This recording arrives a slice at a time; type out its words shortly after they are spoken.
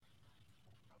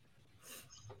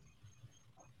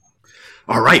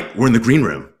All right, we're in the green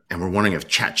room, and we're wondering if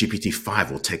ChatGPT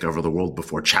 5 will take over the world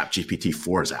before ChatGPT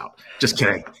 4 is out. Just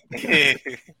kidding.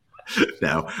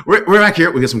 No, we're back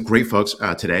here. We got some great folks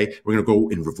today. We're going to go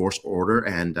in reverse order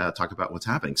and talk about what's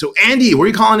happening. So, Andy, where are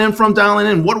you calling in from, dialing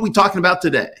in? What are we talking about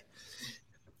today?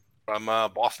 From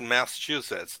Boston,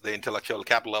 Massachusetts, the intellectual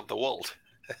capital of the world.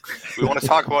 We want to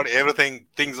talk about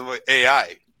things of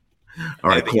AI. All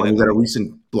right, cool. We've got a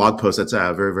recent blog post that's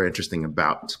very, very interesting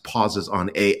about pauses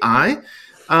on AI.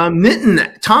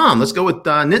 Nitin, Tom, let's go with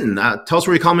Nitin. Tell us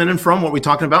where you're coming in from, what we're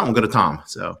talking about, and we'll go to Tom.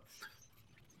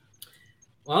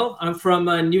 Well, I'm from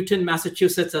Newton,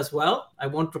 Massachusetts as well. I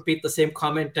won't repeat the same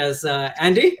comment as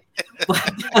Andy,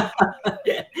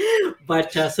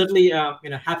 but certainly,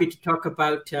 happy to talk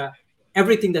about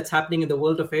everything that's happening in the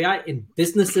world of AI in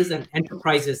businesses and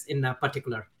enterprises in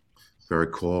particular. Very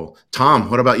cool. Tom,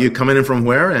 what about you? Coming in from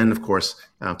where? And of course,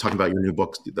 talking about your new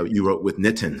book that you wrote with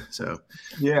Nitin.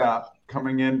 Yeah,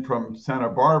 coming in from Santa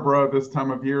Barbara this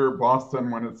time of year, Boston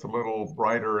when it's a little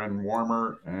brighter and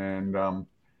warmer, and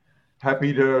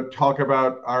happy to talk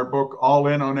about our book, All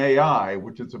In on AI,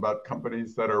 which is about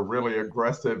companies that are really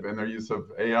aggressive in their use of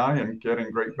AI and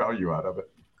getting great value out of it.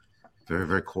 Very,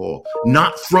 very cool.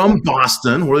 Not from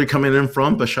Boston. Where are you coming in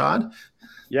from, Behshad?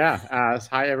 Yeah.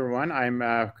 Hi, everyone. I'm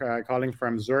calling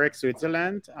from Zurich,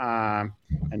 Switzerland, and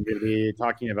we'll be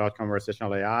talking about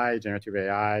conversational AI, generative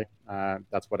AI.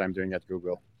 That's what I'm doing at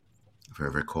Google.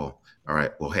 Very, very cool. All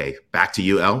right. Well, hey, back to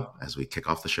you, Elle, as we kick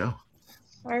off the show.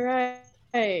 All right.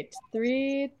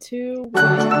 3, 2,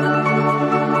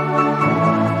 1.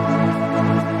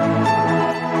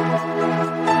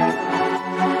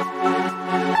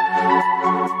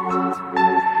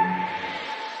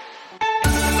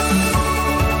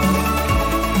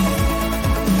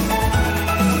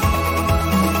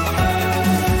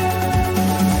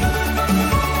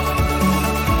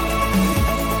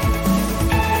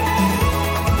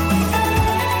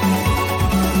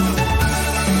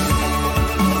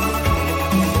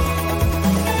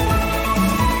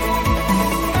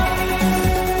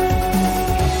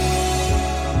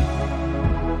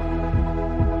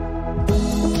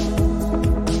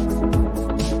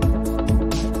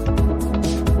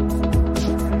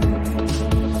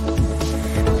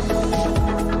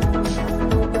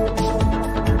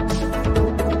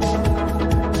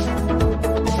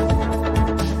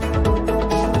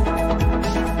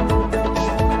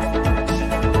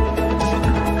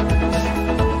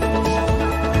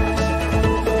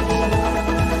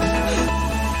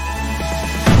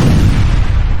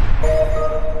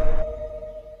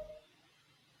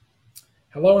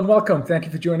 Hello and welcome. Thank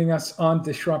you for joining us on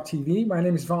DisrupTV. My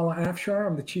name is Vala Afshar.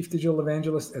 I'm the Chief Digital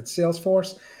Evangelist at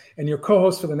Salesforce and your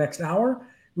co-host for the next hour.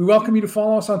 We welcome you to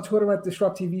follow us on Twitter at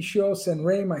DisrupTV Show. Send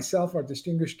Ray, myself, our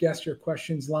distinguished guests your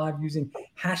questions live using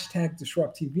hashtag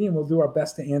DisrupTV, and we'll do our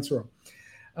best to answer them.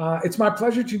 It's my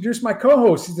pleasure to introduce my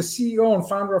co-host. He's the CEO and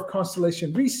founder of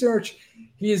Constellation Research.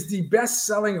 He is the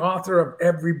best-selling author of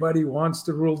Everybody Wants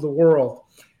to Rule the World.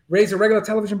 Ray's a regular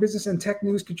television business and tech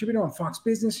news contributor on Fox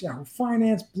Business, Yahoo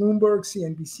Finance, Bloomberg,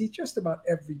 CNBC, just about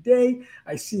every day.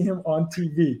 I see him on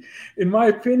TV. In my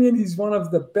opinion, he's one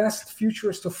of the best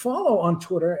futurists to follow on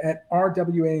Twitter at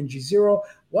RWANG0.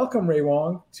 Welcome, Ray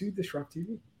Wang, to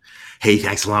DisrupTV. Hey,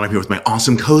 thanks a lot. I'm here with my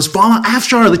awesome co-host, Vala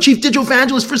Afshar, the Chief Digital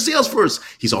Evangelist for Salesforce.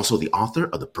 He's also the author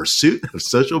of The Pursuit of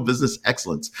Social Business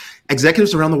Excellence.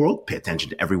 Executives around the world pay attention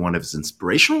to every one of his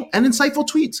inspirational and insightful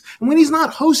tweets. And when he's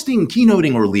not hosting,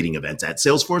 keynoting, or leading events at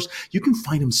Salesforce, you can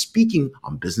find him speaking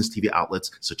on business TV outlets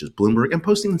such as Bloomberg and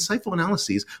posting insightful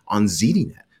analyses on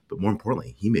ZDNet. But more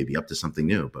importantly, he may be up to something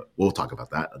new, but we'll talk about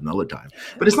that another time.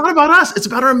 But it's not about us. It's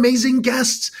about our amazing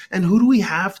guests. And who do we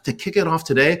have to kick it off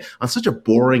today on such a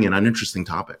boring and uninteresting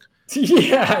topic?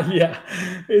 Yeah.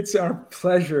 It's our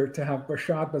pleasure to have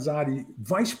Behshad Behzadi,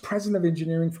 Vice President of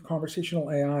Engineering for Conversational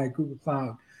AI at Google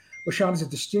Cloud. Behshad is a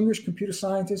distinguished computer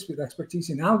scientist with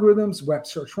expertise in algorithms, web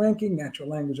search ranking, natural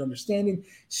language understanding,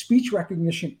 speech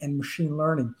recognition, and machine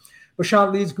learning.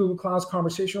 Behshad leads Google Cloud's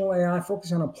conversational AI,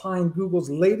 focusing on applying Google's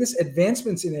latest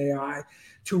advancements in AI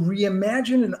to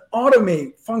reimagine and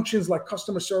automate functions like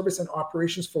customer service and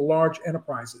operations for large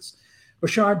enterprises.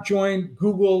 Behshad joined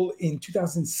Google in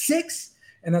 2006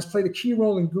 and has played a key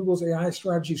role in Google's AI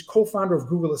strategy as co-founder of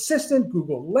Google Assistant,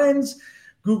 Google Lens,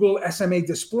 Google SMA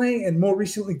Display, and more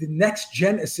recently, the Next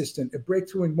Gen Assistant, a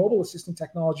breakthrough in mobile assistant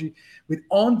technology with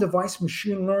on-device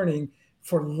machine learning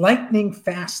for lightning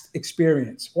fast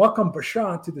experience. Welcome,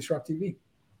 Behshad, to DisrupTV.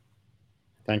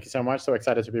 Thank you so much. So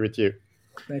excited to be with you.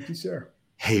 Thank you, sir.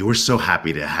 Hey, we're so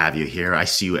happy to have you here. I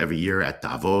see you every year at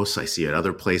Davos. I see you at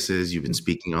other places. You've been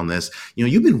speaking on this.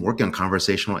 You've been working on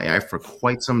conversational AI for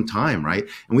quite some time, right?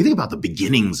 And we think about the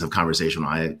beginnings of conversational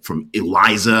AI from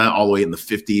Eliza all the way in the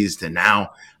 50s to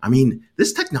now. I mean,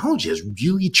 this technology has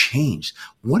really changed.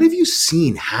 What have you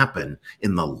seen happen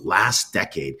in the last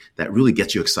decade that really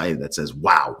gets you excited, that says,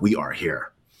 wow, we are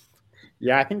here?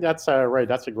 Yeah, I think that's right.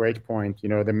 That's a great point.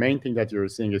 The main thing that you're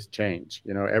seeing is change.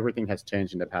 Everything has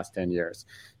changed in the past 10 years.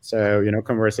 So,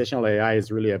 conversational AI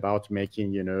is really about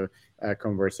making, a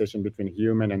conversation between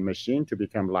human and machine to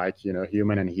become like,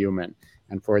 human and human.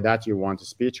 And for that, you want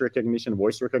speech recognition,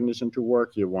 voice recognition to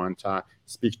work. You want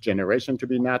speech generation to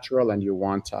be natural, and you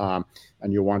want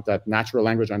that natural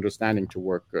language understanding to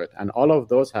work good. And all of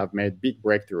those have made big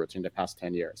breakthroughs in the past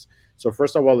 10 years. So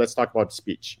first of all, let's talk about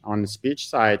speech. On the speech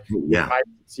side, 5-6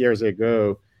 years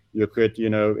ago, you could,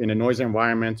 in a noisy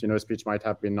environment, speech might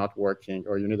have been not working,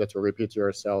 or you needed to repeat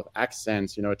yourself.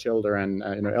 Accents, children,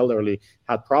 elderly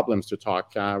had problems to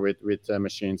talk with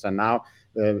machines. And now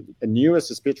the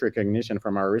newest speech recognition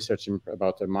from our research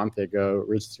about a month ago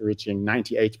reaching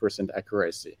 98%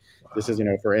 accuracy. Wow. This is,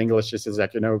 for English, this is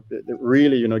like,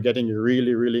 really, getting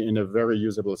really in a very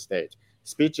usable state.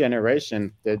 Speech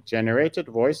generation, the generated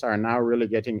voice are now really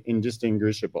getting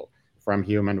indistinguishable from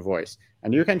human voice.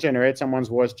 And you can generate someone's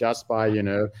voice just by,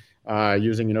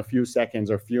 using, a few seconds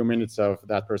or few minutes of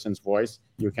that person's voice.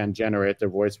 You can generate a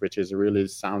voice which is really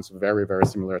sounds very, very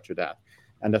similar to that.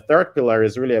 And the third pillar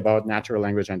is really about natural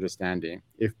language understanding.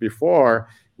 If before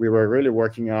we were really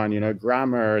working on,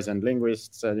 grammars and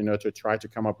linguists, to try to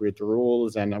come up with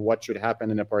rules and what should happen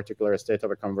in a particular state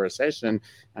of a conversation,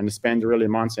 and spend really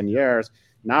months and years.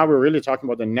 Now we're really talking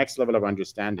about the next level of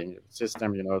understanding.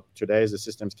 System, today the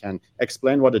systems can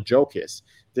explain what a joke is.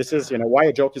 This is, why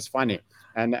a joke is funny.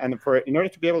 And in order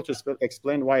to be able to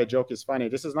explain why a joke is funny,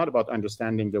 this is not about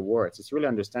understanding the words. It's really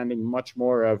understanding much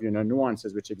more of,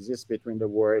 nuances which exist between the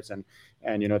words and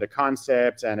the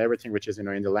concepts and everything which is, in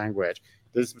the language.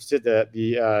 This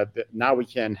now we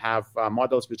can have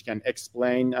models which can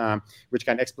explain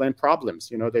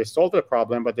problems. They solve the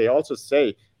problem, but they also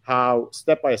say how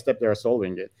step by step they are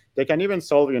solving it. They can even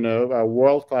solve,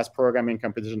 world-class programming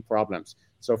competition problems.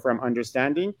 So from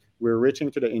understanding, we're reaching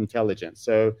to the intelligence.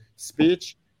 So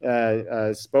speech,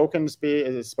 spoken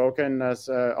as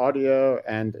audio,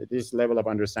 and this level of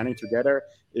understanding together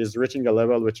is reaching a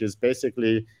level which is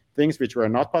basically things which were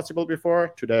not possible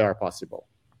before, today are possible.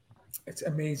 It's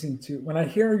amazing too. When I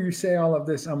hear you say all of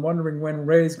this, I'm wondering when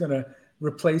Ray's going to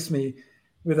replace me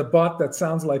with a bot that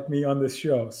sounds like me on this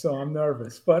show. So I'm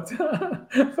nervous, but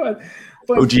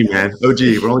OG, man, OG.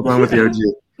 We're only going with the OG.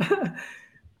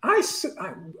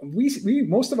 We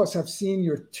most of us have seen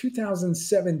your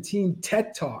 2017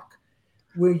 TED Talk,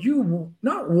 where you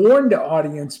not warned the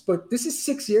audience, but this is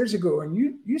 6 years ago, and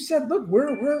you said, "Look,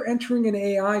 we're entering an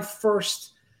AI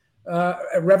first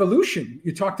revolution."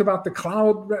 You talked about the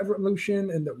cloud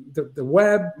revolution and the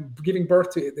web giving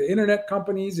birth to the internet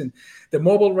companies, and the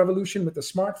mobile revolution with the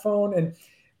smartphone. And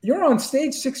you're on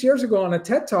stage 6 years ago on a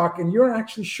TED Talk, and you're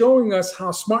actually showing us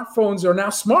how smartphones are now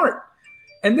smart.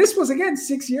 And this was, again,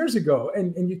 6 years ago.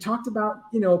 And you talked about,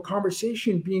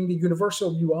 conversation being the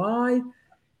universal UI.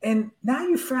 And now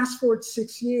you fast forward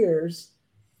 6 years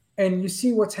and you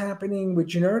see what's happening with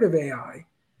generative AI.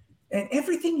 And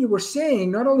everything you were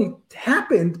saying not only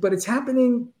happened, but it's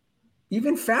happening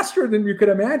even faster than you could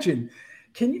imagine.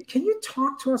 Can you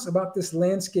talk to us about this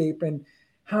landscape and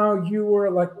how you were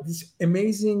like this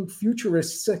amazing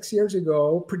futurist 6 years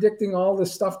ago, predicting all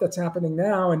this stuff that's happening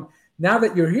now? And now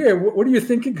that you're here, what are you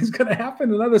thinking is going to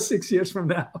happen another 6 years from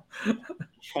now?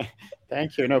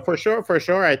 Thank you. No, for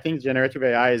sure. I think generative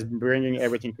AI is bringing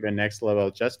everything to the next level.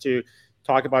 Just to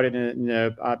talk about it,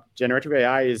 generative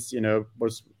AI is,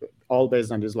 was all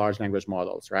based on these large language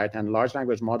models, right? And large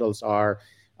language models are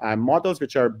models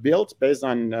which are built based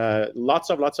on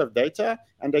lots of data,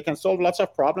 and they can solve lots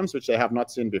of problems which they have not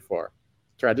seen before.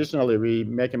 Traditionally, we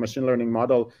make a machine learning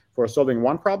model for solving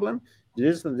one problem.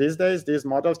 These days, these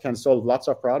models can solve lots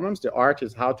of problems. The art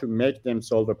is how to make them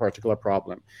solve a particular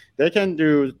problem. They can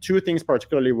do two things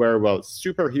particularly very well: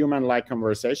 superhuman-like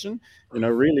conversation,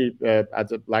 really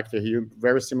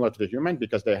very similar to the human,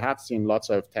 because they have seen lots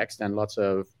of text and lots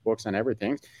of books and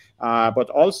everything. But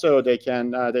also they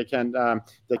can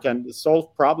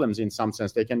solve problems in some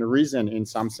sense. They can reason in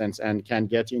some sense and can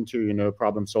get into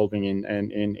problem solving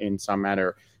in some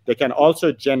manner. they can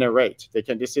also generate.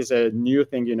 This is a new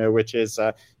thing, which is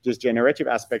these generative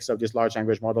aspects of these large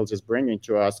language models is bringing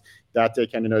to us, that they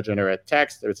can, generate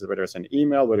text, whether it's an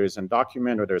email, whether it's a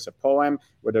document, whether it's a poem,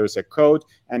 whether it's a code.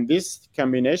 And this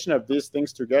combination of these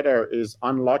things together is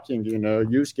unlocking,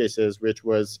 use cases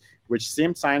which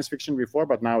seemed science fiction before,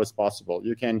 but now it's possible.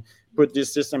 You can put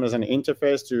this system as an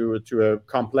interface to a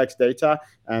complex data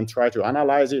and try to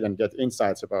analyze it and get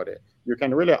insights about it. You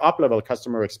can really up-level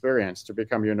customer experience to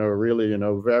become, really,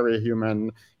 very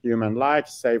human-like,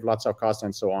 save lots of costs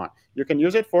and so on. You can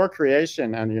use it for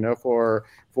creation and, for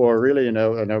really,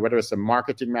 whether it's a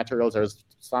marketing materials, there's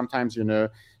sometimes,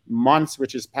 months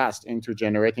which is passed into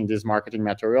generating these marketing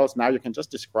materials. Now you can just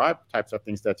describe types of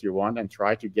things that you want and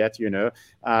try to get,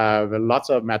 lots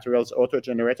of materials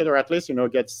auto-generated, or at least,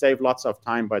 save lots of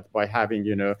time by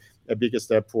having, a bigger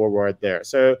step forward there.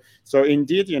 So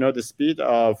indeed, the speed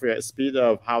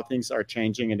of how things are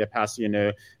changing in the past,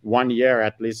 1 year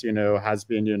at least, has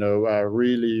been,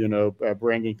 really,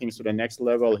 bringing things to the next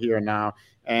level here now.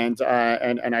 And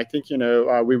I think,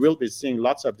 we will be seeing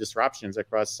lots of disruptions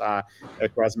across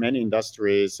many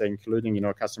industries, including,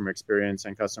 customer experience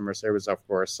and customer service, of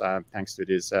course, thanks to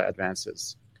these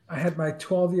advances. I had my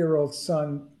 12-year-old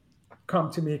son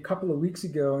come to me a couple of weeks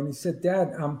ago, and he said,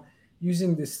 "Dad, I'm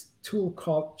using this tool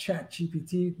called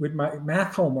ChatGPT with my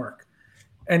math homework,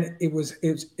 and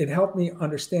it helped me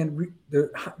understand the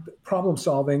problem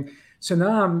solving. So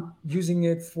now I'm using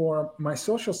it for my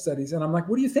social studies." And I'm like,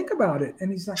 "What do you think about it?"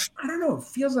 And he's like, "I don't know. It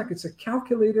feels like it's a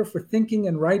calculator for thinking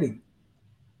and writing."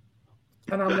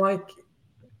 And I'm like,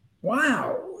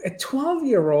 wow, a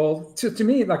 12-year-old, to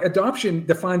me, like, adoption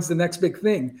defines the next big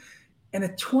thing. And a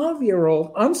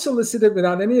 12-year-old, unsolicited,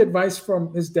 without any advice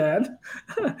from his dad,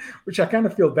 which I kind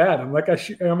of feel bad. I'm like,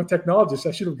 I'm a technologist.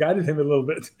 I should have guided him a little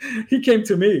bit. He came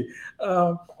to me.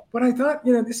 But I thought,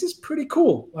 this is pretty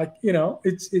cool. Like,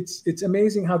 it's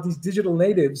amazing how these digital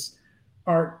natives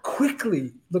are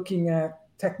quickly looking at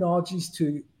technologies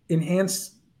to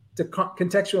enhance the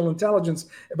contextual intelligence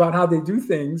about how they do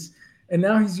things. And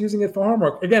now he's using it for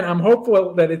homework. Again, I'm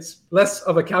hopeful that it's less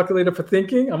of a calculator for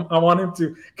thinking. I want him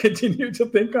to continue to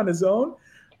think on his own.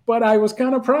 But I was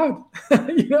kind of proud.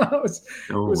 It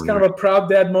was kind of a proud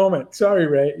dad moment. Sorry,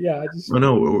 Ray. Yeah.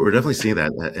 No, we're definitely seeing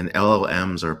that. And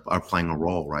LLMs are playing a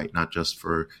role, right? Not just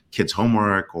for kids'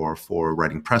 homework or for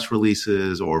writing press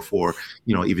releases or for,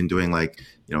 even doing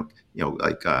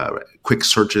quick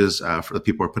searches for the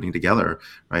people who are putting together,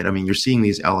 right? I mean, you're seeing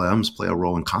these LLMs play a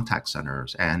role in contact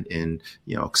centers and in,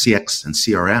 CX and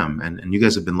CRM. And you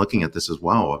guys have been looking at this as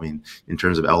well. I mean, in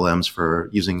terms of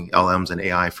using LLMs and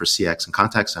AI for CX and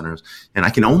contact centers. And I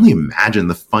can only imagine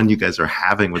the fun you guys are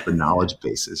having with the knowledge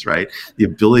bases, right? The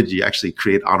ability to actually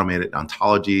create automated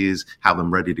ontologies, have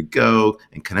them ready to go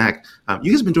and connect.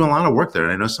 You guys have been doing a lot of work there.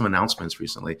 And I know some announcements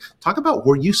recently. Talk about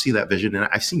where you see that vision. And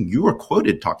I've seen you were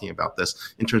quoted talking about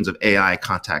this in terms of AI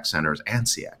contact centers and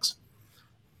CX.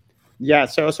 Yeah,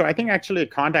 so I think actually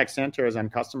contact centers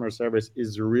and customer service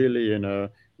is really,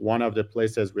 one of the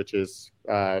places which is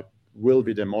will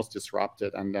be the most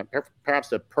disrupted, and perhaps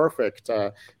the perfect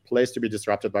place to be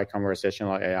disrupted by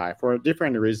conversational AI for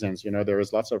different reasons. There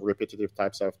is lots of repetitive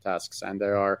types of tasks, and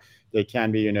they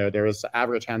can be, there is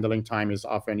average handling time is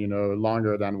often,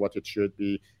 longer than what it should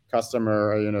be.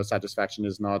 Customer, satisfaction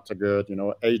is not good.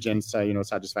 Agents,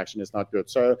 satisfaction is not good.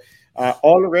 So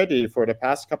already for the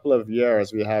past couple of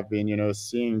years, we have been,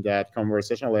 seeing that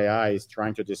conversational AI is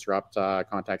trying to disrupt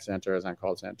contact centers and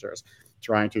call centers,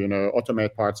 trying to,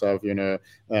 automate parts of,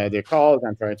 the calls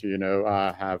and trying to,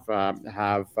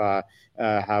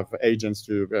 have agents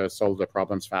to solve the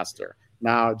problems faster.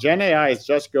 Now, Gen AI is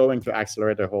just going to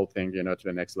accelerate the whole thing, to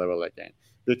the next level again.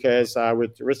 Because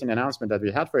with the recent announcement that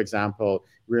we had, for example,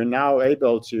 we're now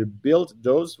able to build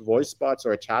those voice bots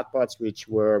or chat bots which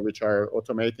are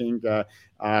automating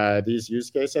these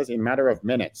use cases in a matter of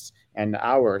minutes and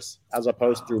hours, as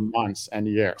opposed to months and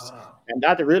years. And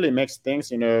that really makes things,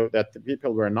 that the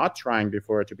people were not trying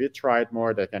before to be tried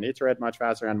more. They can iterate much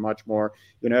faster and much more.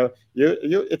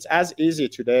 It's as easy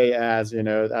today as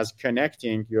as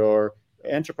connecting your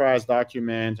enterprise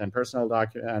document and personal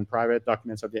document and private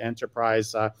documents of the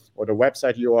enterprise or the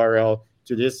website URL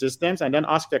to these systems, and then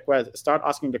start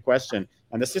asking the question.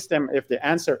 And the system, if the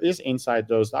answer is inside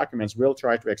those documents, will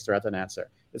try to extract an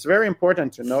answer. It's very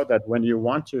important to know that when you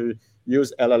want to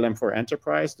use LLM for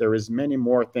enterprise, there is many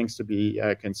more things to be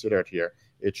considered here.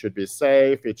 It should be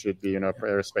safe. It should be,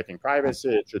 respecting privacy.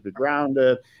 It should be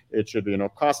grounded. It should be,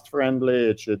 cost friendly.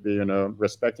 It should be,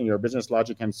 respecting your business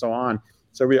logic and so on.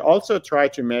 So we also try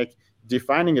to make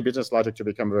defining a business logic to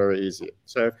become very easy.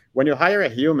 So when you hire a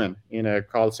human in a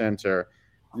call center,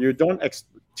 you don't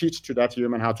teach to that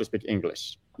human how to speak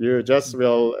English. You just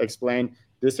will explain,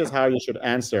 this is how you should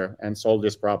answer and solve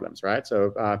these problems, right?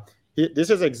 So this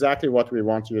is exactly what we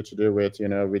want you to do with,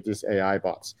 with these AI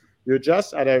bots. You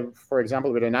just, for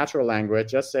example, with a natural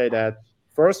language, just say that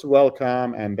first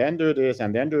welcome, and then do this,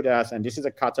 and then do that, and this is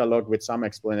a catalog with some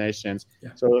explanations.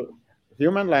 Yeah. So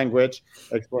human language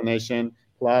explanation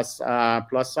plus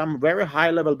some very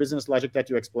high-level business logic that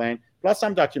you explain, plus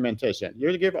some documentation.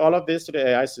 You give all of this to the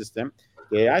AI system.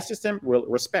 The AI system will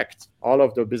respect all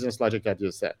of the business logic that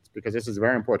you said, because this is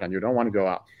very important. You don't want to go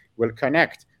out. Will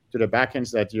connect to the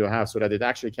backends that you have so that it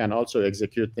actually can also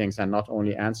execute things and not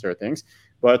only answer things.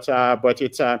 But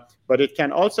it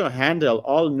can also handle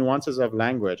all nuances of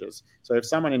languages. So if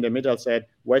someone in the middle said,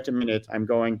 "Wait a minute, I'm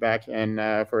going back and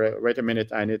wait a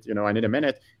minute, I need a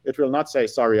minute," it will not say,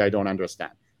 "Sorry, I don't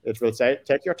understand." It will say,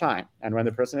 "Take your time." And when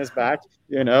the person is back,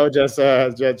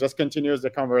 just continues the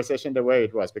conversation the way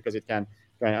it was, because it can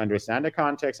understand the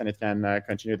context and it can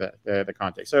continue the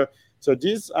context. So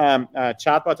these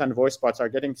chatbots and voice bots are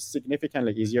getting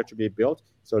significantly easier to be built.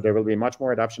 So there will be much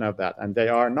more adoption of that. And they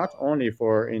are not only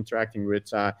for interacting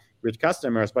with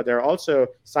customers, but they're also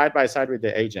side by side with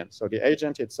the agent. So the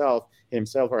agent himself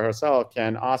or herself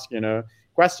can ask,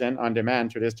 question on demand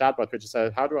to this chatbot, which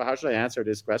says, how should I answer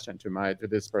this question to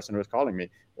this person who's calling me?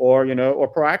 Or,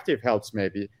 or proactive helps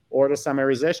maybe, or the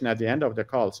summarization at the end of the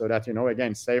call, so that,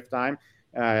 again, save time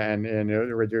and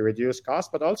reduce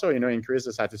cost, but also, increase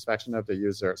the satisfaction of the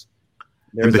users.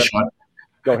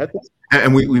 Go ahead, please.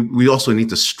 And we also need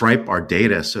to stripe our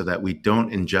data so that we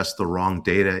don't ingest the wrong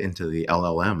data into the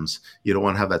LLMs. You don't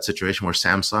want to have that situation where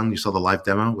Samsung, you saw the live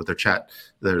demo with their chat,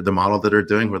 the model that they're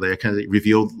doing, where they kind of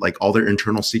revealed like all their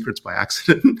internal secrets by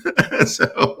accident.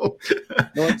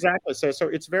 No, exactly. So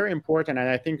it's very important. And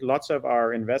I think lots of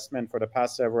our investment for the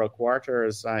past several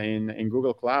quarters in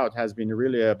Google Cloud has been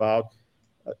really about,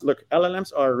 look,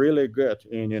 LLMs are really good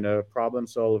in, problem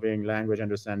solving, language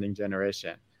understanding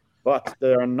generation, but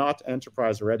they are not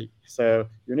enterprise ready. So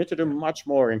you need to do much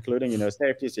more, including,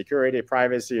 safety, security,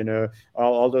 privacy,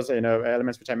 all those,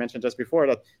 elements which I mentioned just before,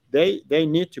 that they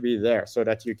need to be there so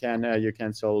that you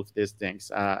can solve these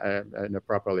things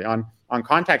properly. On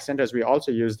contact centers, we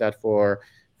also use that for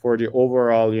the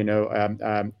overall,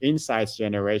 insights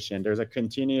generation. There's a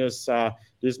continuous,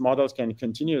 these models can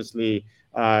continuously,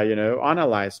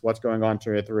 analyze what's going on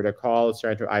through the calls,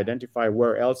 try to identify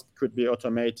where else could be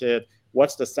automated,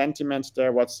 what's the sentiment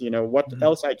there, what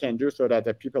else I can do so that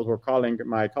the people who are calling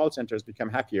my call centers become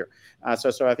happier.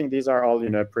 So I think these are all,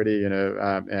 pretty,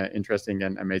 interesting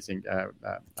and amazing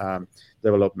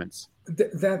developments.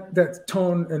 That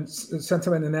tone and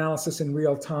sentiment analysis in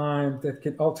real time that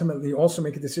can ultimately also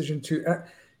make a decision to,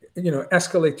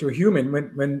 escalate to a human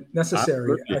when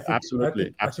necessary.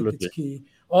 Absolutely. I think it's key.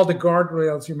 All the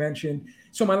guardrails you mentioned.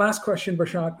 So my last question,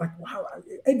 Behshad,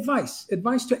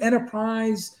 advice to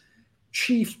enterprise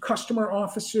chief customer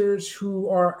officers who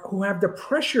have the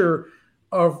pressure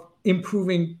of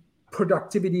improving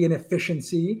productivity and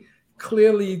efficiency.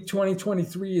 Clearly,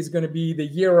 2023 is going to be the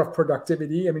year of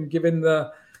productivity. I mean, given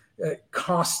the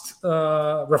cost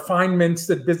refinements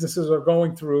that businesses are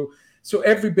going through. So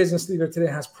every business leader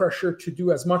today has pressure to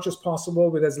do as much as possible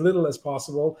with as little as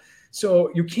possible.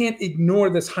 So you can't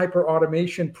ignore this hyper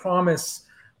automation promise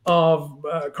of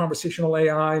conversational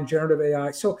AI and generative AI.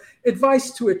 So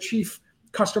advice to a chief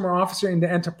customer officer in the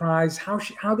enterprise,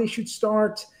 how they should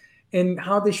start and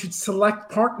how they should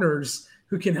select partners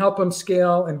who can help them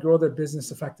scale and grow their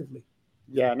business effectively.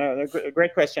 Yeah, no,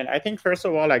 great question. I think, first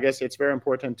of all, I guess it's very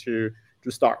important to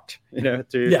start,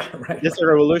 This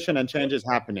revolution and change is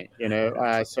happening,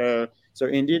 So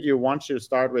indeed, you want to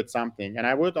start with something. And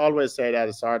I would always say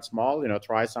that start small,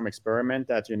 try some experiment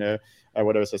that,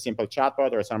 whether it's a simple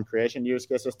chatbot or some creation use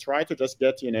cases, try to just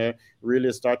get,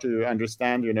 really start to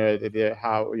understand,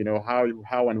 how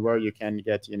and where you can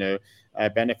get,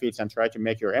 benefits, and try to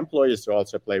make your employees to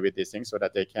also play with these things so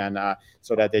that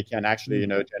they can actually,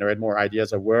 generate more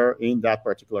ideas of where in that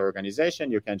particular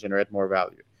organization you can generate more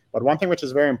value. But one thing which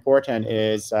is very important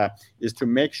is to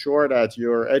make sure that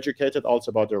you're educated also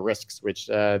about the risks which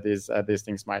these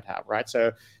things might have, right?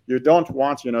 So you don't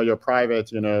want your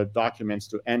private documents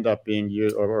to end up being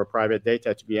used, or private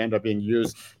data to end up being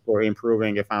used for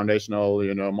improving a foundational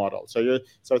model. So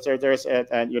there's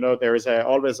there is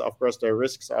always, of course, the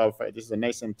risks of this is a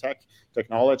nascent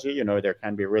technology. There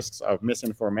can be risks of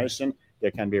misinformation.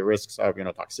 There can be risks of,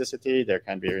 toxicity. There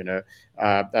can be,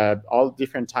 all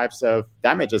different types of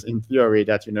damages in theory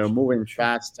that, moving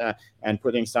fast and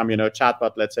putting some,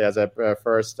 chatbot, let's say, as a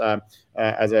first,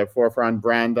 as a forefront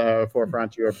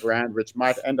to your brand, which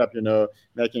might end up,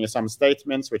 making some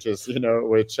statements, which is,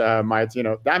 which might,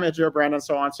 damage your brand and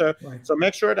so on. So, so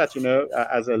make sure that,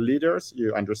 as a leaders,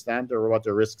 you understand what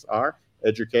the risks are.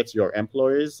 Educate your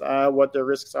employees what the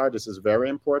risks are. This is very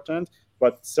important,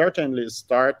 but certainly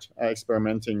start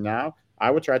experimenting now.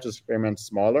 I would try to experiment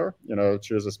smaller,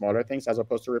 choose the smaller things as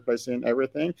opposed to replacing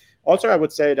everything. Also, I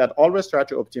would say that always try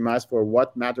to optimize for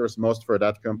what matters most for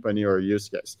that company or use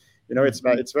case.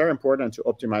 It's very important to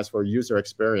optimize for user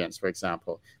experience, for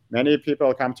example. Many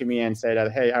people come to me and say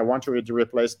that, hey, I want to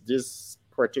replace this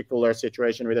particular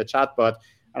situation with a chatbot.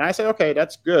 And I say, okay,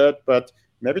 that's good, but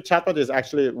maybe chatbot is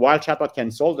actually, while chatbot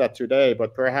can solve that today,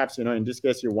 but perhaps, in this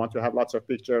case, you want to have lots of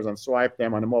pictures and swipe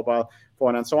them on a mobile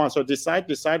phone and so on. So decide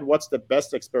what's the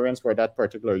best experience for that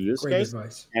particular use case.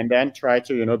 Advice. And then try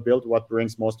to, build what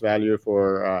brings most value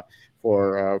for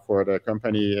the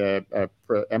company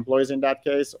employees in that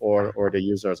case, or the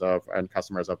users of and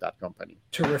customers of that company.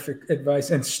 Terrific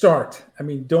advice. And start. I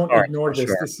mean, don't ignore this.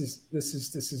 Sure.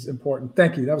 This is important.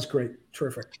 Thank you. That was great.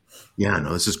 Terrific. Yeah,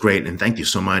 no, this is great. And thank you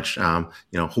so much.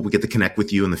 Hope we get to connect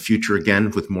with you in the future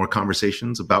again with more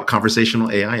conversations about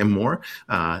conversational AI and more.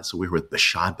 So we're with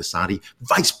Behshad Behzadi,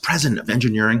 Vice President of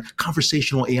Engineering,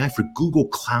 Conversational AI for Google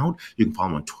Cloud. You can follow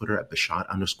him on Twitter at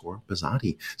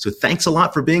Behshad_Behzadi. So thanks a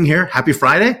lot for being here. Happy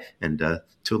Friday. And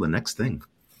till the next thing.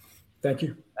 Thank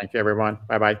you. Thank you, everyone.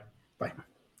 Bye-bye. Bye.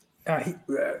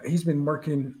 He's been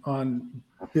working on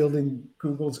building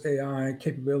Google's AI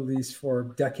capabilities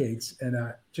for decades, and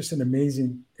just an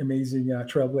amazing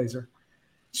trailblazer.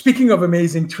 Speaking of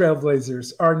amazing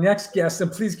trailblazers, our next guest,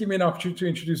 and please give me an opportunity to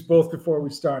introduce both before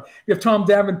we start. We have Tom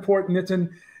Davenport, Nitin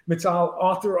Mittal,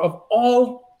 author of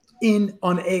All In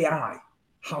on AI,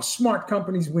 How Smart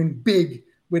Companies Win Big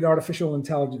with Artificial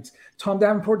Intelligence. Tom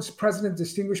Davenport is President,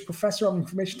 Distinguished Professor of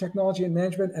Information Technology and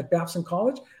Management at Babson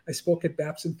College. I spoke at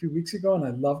Babson a few weeks ago and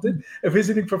I loved it. A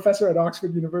visiting professor at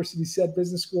Oxford University Said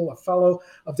Business School, a fellow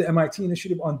of the MIT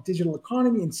Initiative on Digital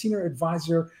Economy, and senior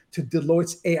advisor to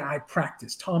Deloitte's AI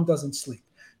practice. Tom doesn't sleep.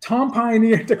 Tom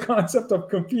pioneered the concept of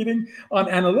competing on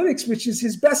analytics, which is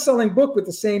his best-selling book with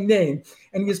the same name,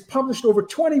 and he has published over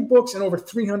 20 books and over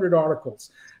 300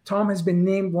 articles. Tom has been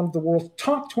named one of the world's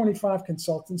top 25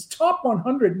 consultants, top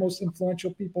 100 most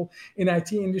influential people in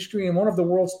IT industry, and one of the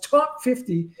world's top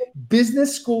 50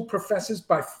 business school professors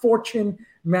by Fortune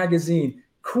magazine.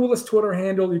 Coolest Twitter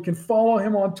handle. You can follow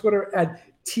him on Twitter at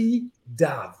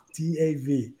TDAV,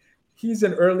 D-A-V. He's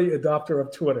an early adopter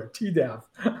of Twitter, TDAV.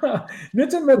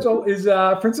 Nitin Mittal is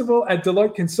principal at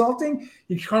Deloitte Consulting.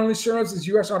 He currently serves as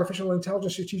U.S. Artificial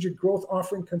Intelligence Strategic Growth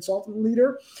Offering Consultant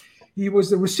Leader. He was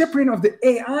the recipient of the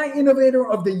AI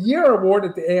Innovator of the Year Award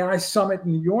at the AI Summit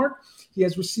in New York. He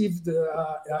has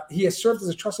served as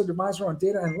a trusted advisor on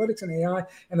data analytics and AI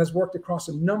and has worked across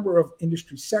a number of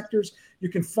industry sectors. You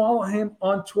can follow him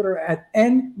on Twitter at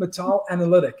nmittal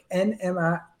analytic,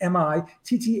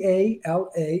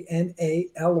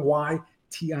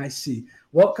 NMITTALANALYTIC.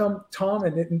 Welcome, Tom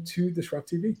and Nitin, to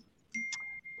DisrupTV.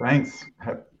 Thanks.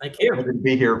 Thank you. Happy to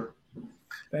be here.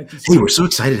 Thank you. Hey, we're so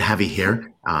excited to have you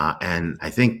here. And I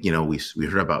think, we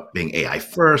heard about being AI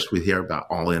first. We hear about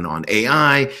all in on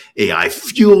AI, AI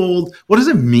fueled. What does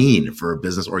it mean for a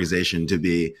business organization to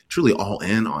be truly all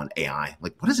in on AI?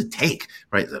 Like, what does it take,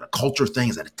 right? Is it a culture thing?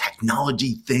 Is it a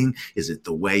technology thing? Is it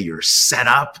the way you're set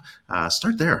up?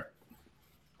 Start there.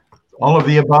 All of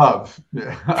the above.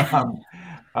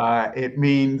 It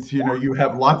means, you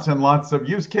have lots and lots of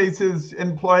use cases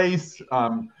in place.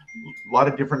 A lot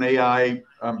of different AI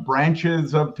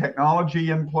branches of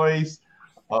technology in place,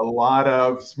 a lot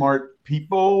of smart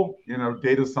people,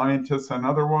 data scientists and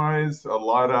otherwise, a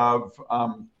lot of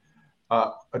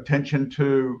attention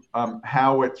to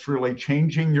how it's really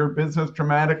changing your business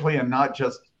dramatically and not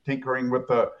just tinkering with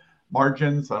the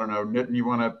margins. I don't know, Nitin, you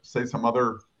want to say some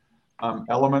other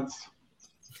elements?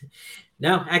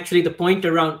 No, actually, the point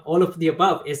around all of the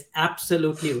above is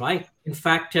absolutely right. In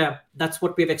fact, that's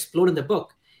what we've explored in the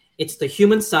book. It's the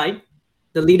human side,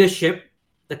 the leadership,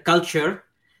 the culture,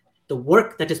 the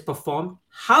work that is performed.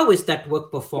 How is that work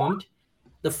performed?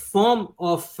 The form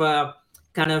of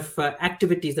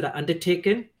activities that are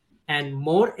undertaken, and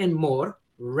more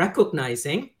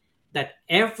recognizing that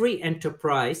every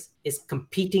enterprise is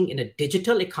competing in a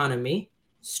digital economy,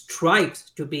 strives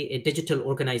to be a digital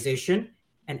organization,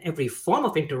 and every form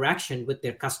of interaction with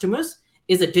their customers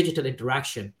is a digital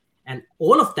interaction. And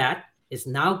all of that is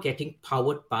now getting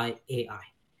powered by AI.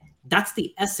 that's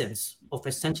the essence of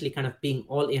essentially kind of being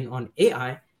all in on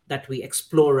AI that we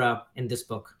explore in this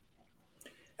book.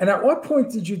 And at what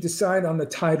point did you decide on the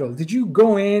title? Did you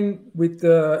go in with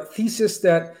the thesis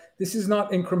that this is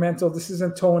not incremental, this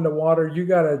isn't toe in the water, you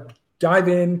got to dive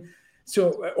in?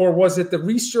 So, or was it the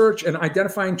research and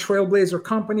identifying trailblazer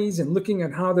companies and looking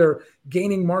at how they're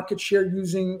gaining market share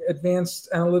using advanced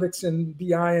analytics and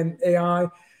BI and AI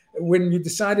when you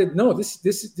decided, no, this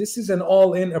is an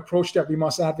all-in approach that we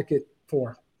must advocate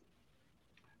for?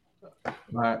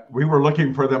 We were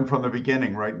looking for them from the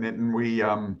beginning, right, Nitin?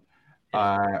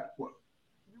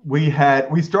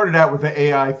 We started out with the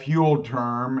AI fueled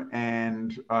term,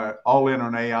 and all in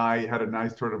on AI had a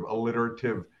nice sort of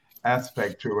alliterative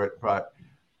aspect to it. But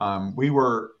we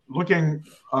were looking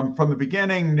from the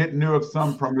beginning. Nitin knew of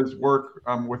some from his work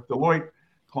with Deloitte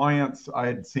clients. I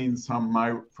had seen some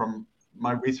from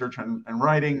my research and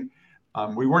writing.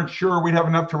 We weren't sure we'd have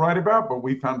enough to write about, but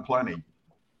we found plenty.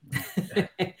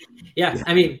 Yeah,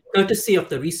 I mean, courtesy of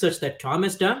the research that Tom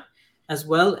has done, as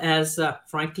well as,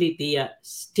 frankly, the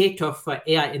state of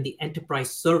AI in the enterprise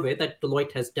survey that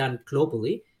Deloitte has done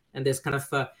globally. And there's kind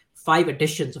of 5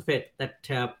 editions of it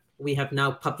that we have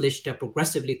now published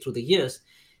progressively through the years.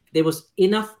 There was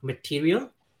enough material,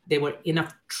 there were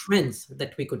enough trends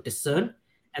that we could discern,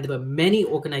 and there were many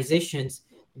organizations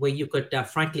where you could,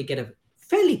 frankly, get a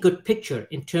fairly good picture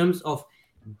in terms of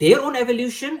their own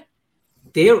evolution,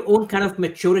 their own kind of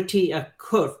maturity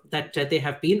curve that they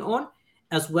have been on,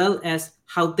 as well as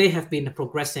how they have been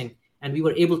progressing. And we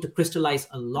were able to crystallize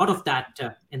a lot of that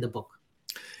in the book.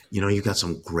 You know, you got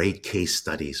some great case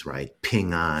studies, right?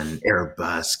 Ping On,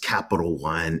 Airbus, Capital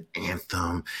One,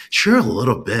 Anthem. Share a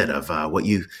little bit of what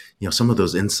some of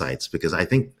those insights, because I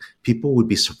think people would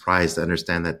be surprised to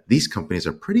understand that these companies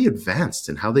are pretty advanced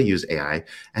in how they use AI,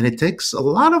 and it takes a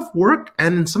lot of work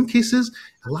and in some cases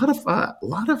a lot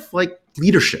of like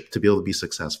leadership to be able to be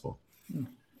successful.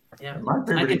 Yeah, my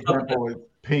favorite example is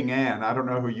Ping An. I don't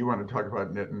know who you want to talk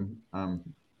about, Nitin.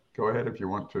 Go ahead if you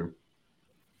want to.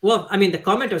 Well, I mean, the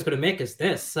comment I was going to make is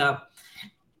this.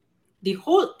 The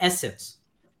whole essence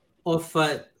of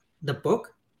the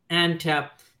book and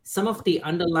some of the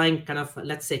underlying kind of,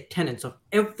 let's say, tenets of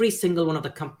every single one of the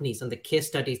companies and the case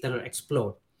studies that are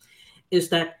explored is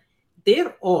that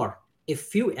there are a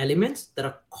few elements that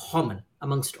are common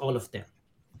amongst all of them.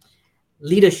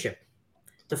 Leadership.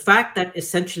 The fact that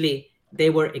essentially they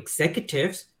were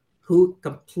executives who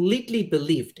completely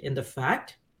believed in the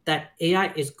fact that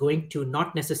AI is going to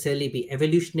not necessarily be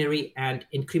evolutionary and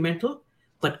incremental,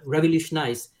 but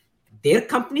revolutionize their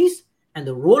companies and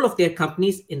the role of their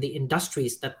companies in the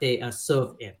industries that they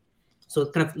serve in. So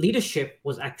kind of leadership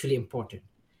was actually important.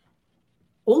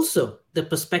 Also, the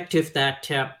perspective that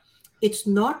it's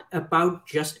not about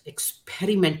just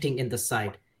experimenting in the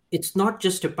side. It's not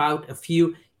just about a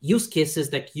few use cases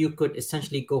that you could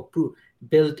essentially go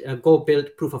build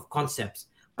proof of concepts,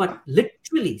 but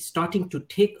literally starting to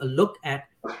take a look at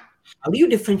how do you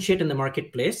differentiate in the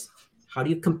marketplace? How do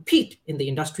you compete in the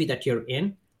industry that you're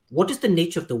in? What is the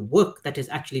nature of the work that is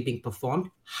actually being performed?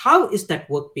 How is that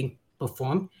work being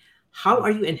performed? How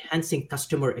are you enhancing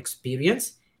customer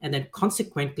experience? And then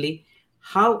consequently,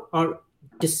 how are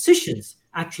decisions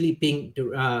actually being,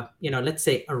 let's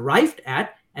say, arrived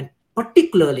at? And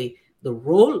particularly the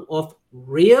role of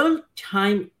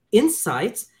real-time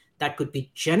insights that could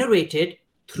be generated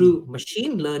through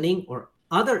machine learning or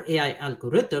other AI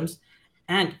algorithms,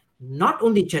 and not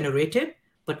only generated,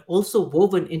 but also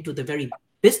woven into the very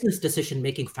business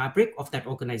decision-making fabric of that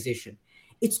organization.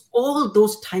 It's all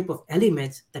those type of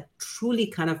elements that truly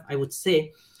kind of, I would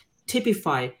say,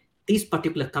 typify these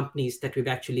particular companies that we've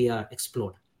actually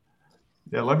explored.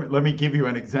 Yeah, let me give you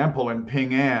an example in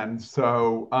Ping An.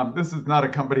 So this is not a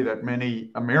company that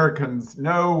many Americans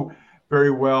know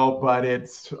very well, but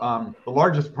it's the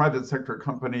largest private sector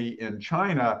company in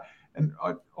China, and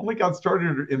only got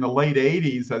started in the late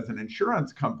 80s as an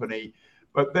insurance company.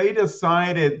 But they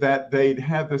decided that they'd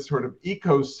have this sort of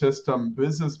ecosystem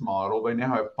business model. They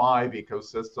now have 5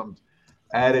 ecosystems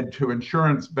added to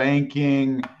insurance,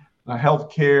 banking,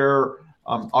 healthcare,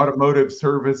 automotive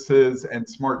services, and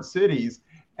smart cities.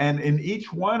 And in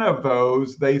each one of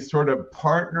those, they sort of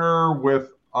partner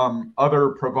with other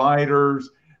providers.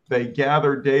 They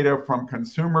gather data from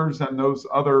consumers and those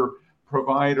other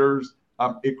providers.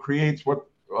 It creates what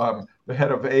the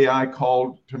head of AI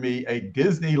called to me a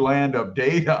Disneyland of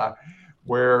data,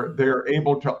 where they're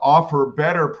able to offer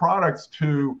better products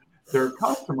to their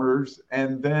customers,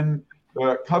 and then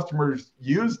the customers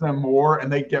use them more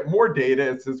and they get more data.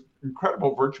 It's this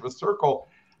incredible virtuous circle.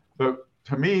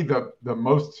 To me, the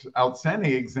most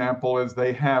outstanding example is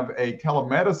they have a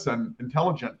telemedicine,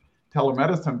 intelligent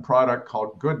telemedicine product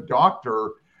called Good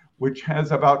Doctor, which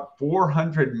has about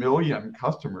 400 million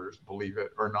customers, believe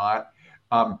it or not.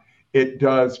 It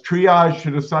does triage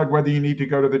to decide whether you need to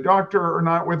go to the doctor or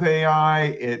not with AI.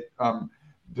 It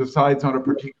decides on a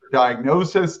particular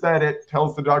diagnosis that it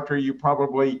tells the doctor you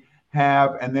probably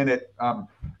have, and then it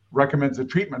recommends a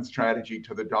treatment strategy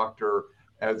to the doctor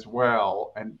as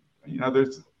well. And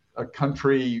there's a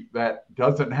country that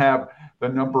doesn't have the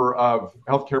number of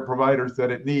healthcare providers that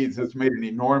it needs. It's made an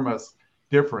enormous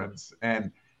difference.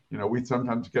 And we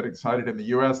sometimes get excited in the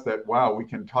US that, wow, we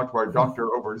can talk to our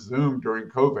doctor over Zoom during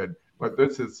COVID, but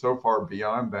this is so far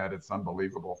beyond that. It's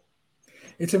unbelievable.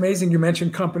 It's amazing. You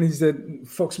mentioned companies that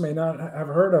folks may not have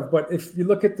heard of, but if you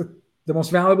look at the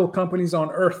most valuable companies on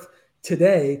earth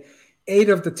today, 8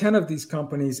 of the 10 of these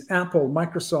companies, Apple,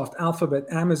 Microsoft, Alphabet,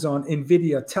 Amazon,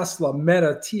 NVIDIA, Tesla,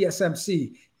 Meta,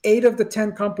 TSMC, 8 of the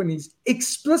 10 companies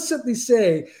explicitly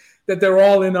say that they're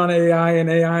all in on AI, and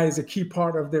AI is a key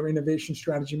part of their innovation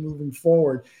strategy moving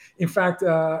forward. In fact,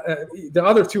 the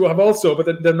other 2 have also,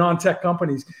 but the non-tech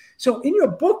companies. So in your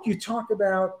book, you talk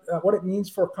about what it means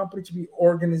for a company to be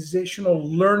organizational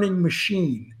learning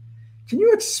machine. Can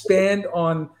you expand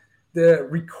on the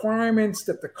requirements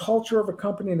that the culture of a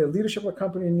company and the leadership of a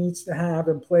company needs to have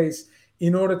in place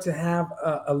in order to have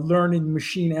a learning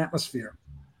machine atmosphere?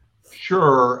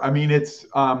 Sure. I mean, it's,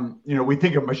 we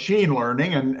think of machine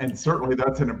learning, and certainly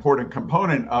that's an important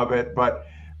component of it, but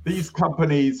these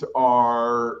companies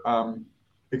are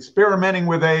experimenting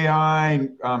with AI,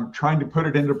 trying to put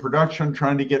it into production,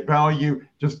 trying to get value,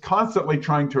 just constantly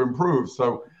trying to improve.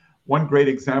 So one great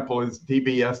example is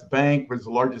DBS Bank, was the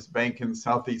largest bank in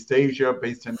Southeast Asia,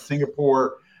 based in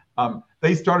Singapore.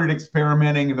 They started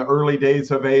experimenting in the early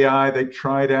days of AI. They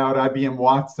tried out IBM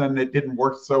Watson. It didn't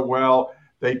work so well.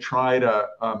 They tried a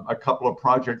couple of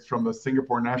projects from the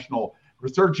Singapore National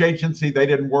Research Agency. They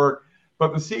didn't work.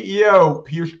 But the CEO,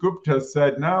 Piyush Gupta,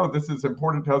 said, no, this is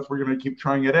important to us. We're going to keep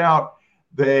trying it out.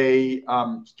 They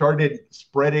started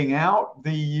spreading out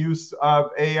the use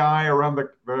of AI around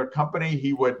the company.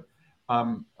 He would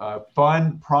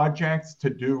fund projects to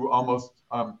do almost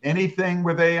anything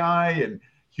with AI and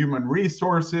human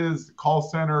resources, call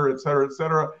center, et cetera, et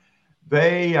cetera.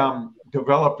 They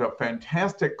developed a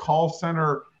fantastic call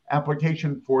center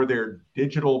application for their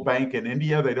digital bank in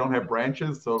India. They don't have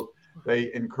branches, so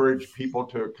they encourage people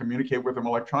to communicate with them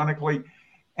electronically.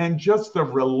 And just the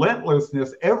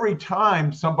relentlessness, every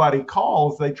time somebody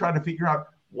calls, they try to figure out,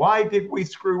 why did we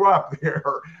screw up there?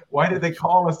 Why did they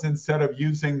call us instead of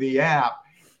using the app?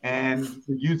 And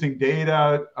using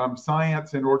data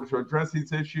science in order to address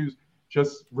these issues,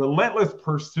 just relentless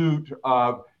pursuit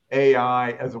of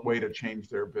AI as a way to change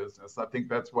their business. I think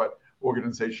that's what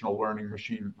organizational learning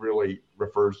machine really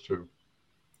refers to.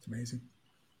 It's amazing.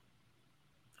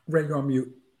 Ray, you're on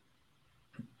mute.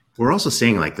 We're also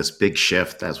seeing like this big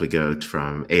shift as we go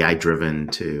from AI driven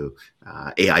to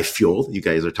AI fueled. You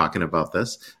guys are talking about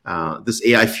this. This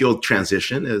AI fueled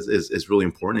transition is really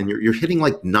important, and you're hitting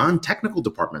like non-technical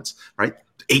departments, right?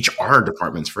 HR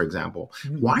departments, for example.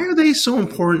 Mm-hmm. Why are they so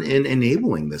important in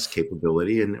enabling this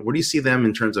capability, and where do you see them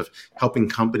in terms of helping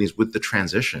companies with the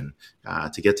transition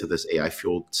to get to this AI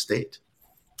fueled state?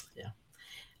 Yeah,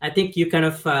 I think you kind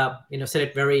of said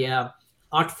it very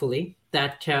artfully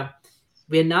that.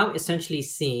 We're now essentially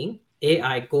seeing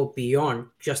AI go beyond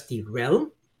just the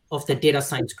realm of the data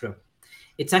science group.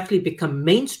 It's actually become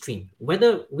mainstream,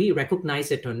 whether we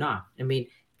recognize it or not. I mean,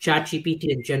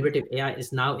 ChatGPT and generative AI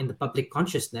is now in the public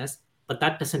consciousness, but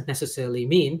that doesn't necessarily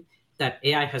mean that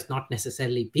AI has not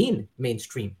necessarily been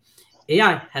mainstream.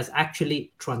 AI has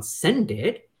actually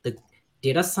transcended the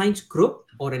data science group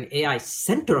or an AI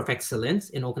center of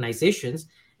excellence in organizations,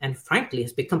 and frankly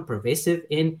has become pervasive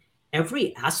in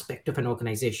every aspect of an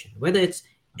organization, whether it's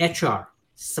HR,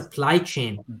 supply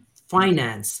chain,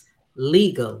 finance,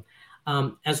 legal,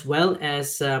 as well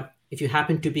as if you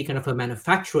happen to be kind of a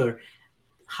manufacturer,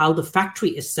 how the factory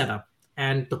is set up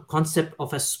and the concept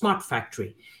of a smart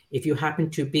factory. If you happen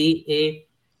to be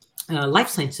a life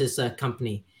sciences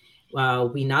company,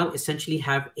 we now essentially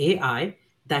have AI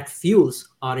that fuels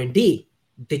R&D,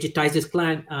 digitizes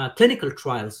clinical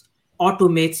trials,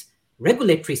 automates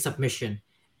regulatory submission,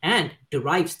 and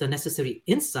derives the necessary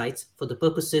insights for the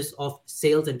purposes of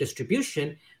sales and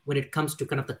distribution when it comes to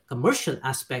kind of the commercial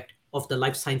aspect of the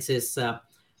life sciences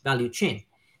value chain.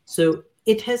 So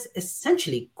it has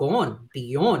essentially gone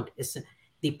beyond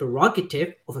the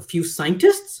prerogative of a few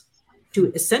scientists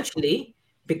to essentially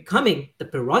becoming the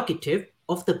prerogative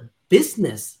of the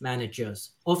business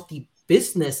managers, of the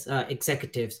business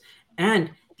executives,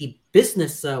 and the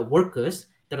business workers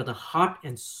that are the heart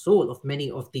and soul of many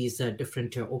of these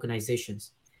different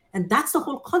organizations. And that's the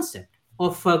whole concept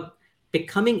of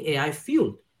becoming AI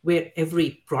fueled, where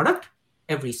every product,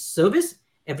 every service,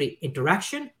 every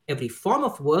interaction, every form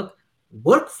of work,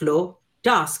 workflow,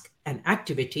 task, and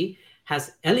activity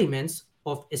has elements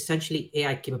of essentially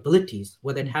AI capabilities,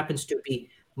 whether it happens to be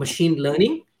machine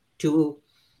learning to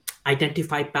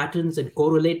identify patterns and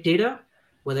correlate data,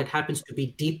 whether it happens to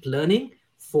be deep learning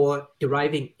for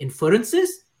deriving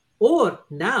inferences, or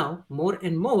now more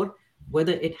and more,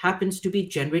 whether it happens to be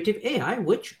generative AI,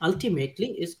 which ultimately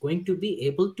is going to be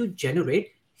able to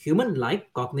generate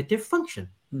human-like cognitive function.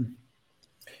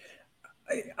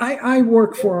 I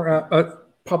work for a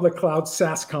public cloud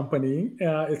SaaS company.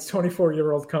 It's a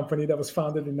 24-year-old company that was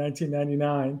founded in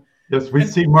 1999. Yes, we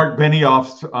see Mark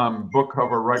Benioff's book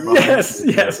cover right behind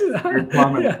you. Yes.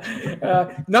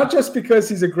 Yeah. Not just because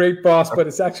he's a great boss, but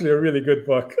it's actually a really good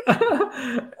book.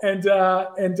 And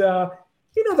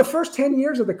the first 10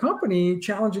 years of the company,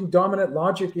 challenging dominant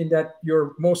logic in that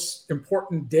your most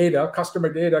important data,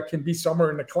 customer data, can be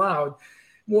somewhere in the cloud,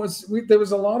 there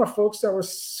was a lot of folks that were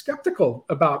skeptical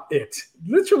about it,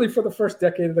 literally for the first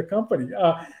decade of the company.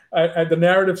 The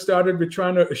narrative started with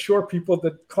trying to assure people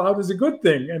that cloud is a good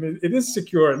thing and it is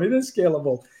secure and it is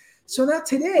scalable. So that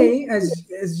today,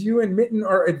 as you and Nitin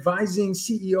are advising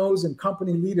CEOs and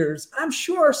company leaders, I'm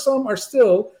sure some are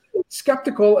still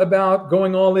skeptical about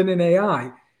going all in AI.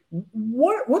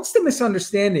 What's the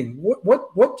misunderstanding?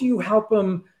 What do you help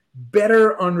them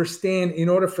better understand in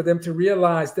order for them to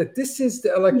realize that this is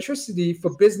the electricity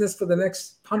for business for the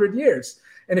next 100 years?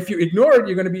 And if you ignore it,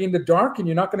 you're going to be in the dark and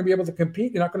you're not going to be able to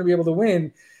compete. You're not going to be able to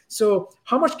win. So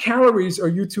how much calories are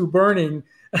you two burning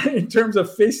in terms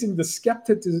of facing the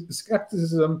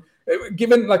skepticism,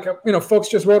 given folks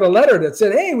just wrote a letter that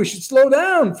said, hey, we should slow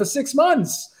down for 6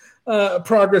 months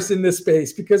progress in this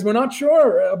space because we're not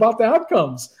sure about the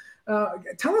outcomes.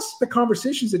 Tell us the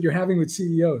conversations that you're having with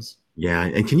CEOs. Yeah,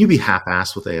 and can you be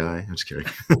half-assed with AI? I'm just kidding.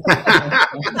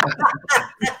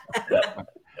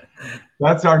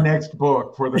 That's our next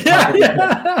book for the companies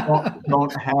that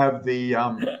don't have the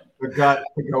gut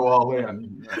to go all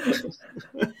in.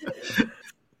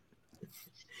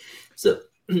 So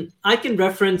I can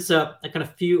reference a kind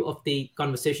of few of the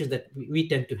conversations that we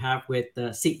tend to have with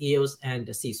CEOs and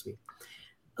the C-suite.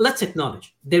 Let's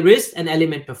acknowledge there is an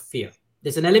element of fear.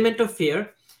 There's an element of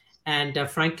fear, and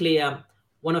frankly,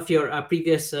 one of your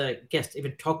previous guests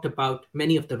even talked about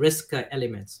many of the risk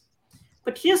elements.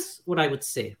 But here's what I would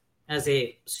say as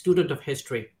a student of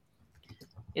history.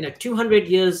 200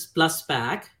 years plus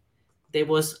back, there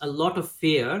was a lot of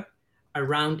fear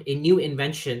around a new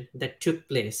invention that took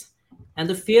place. And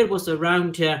the fear was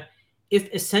around if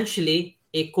essentially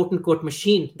a quote-unquote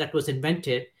machine that was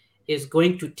invented is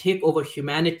going to take over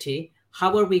humanity,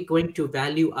 how are we going to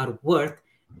value our worth?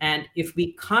 And if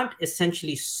we can't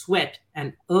essentially sweat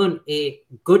and earn a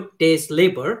good day's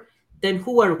labor, then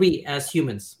who are we as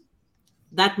humans?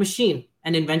 That machine,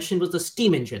 an invention, was the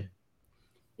steam engine.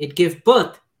 It gave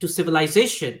birth to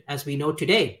civilization as we know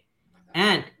today.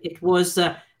 And it was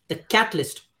the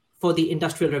catalyst for the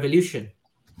Industrial Revolution.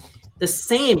 The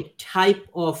same type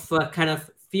of kind of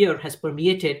fear has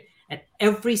permeated at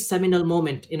every seminal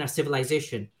moment in our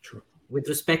civilization. True. With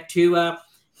respect to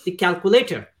the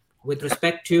calculator, with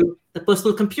respect to the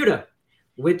personal computer,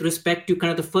 with respect to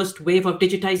kind of the first wave of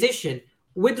digitization,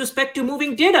 with respect to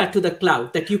moving data to the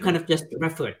cloud that you kind of just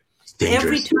referred.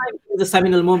 Every time in the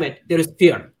seminal moment, there is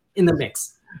fear in the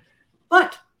mix.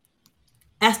 But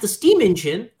as the steam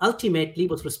engine ultimately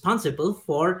was responsible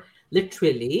for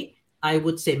literally, I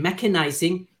would say,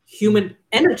 mechanizing human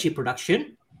energy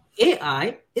production,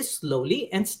 AI is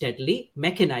slowly and steadily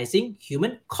mechanizing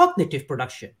human cognitive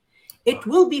production. It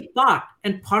will be part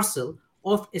and parcel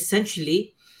of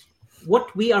essentially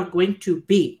what we are going to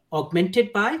be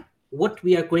augmented by, what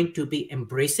we are going to be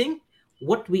embracing,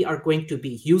 what we are going to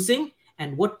be using,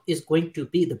 and what is going to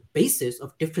be the basis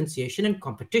of differentiation and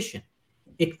competition.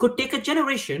 It could take a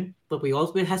generation, but we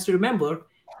also have to remember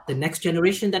the next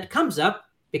generation that comes up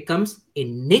becomes a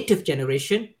native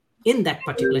generation in that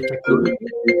particular technology.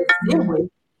 Same way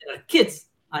that our kids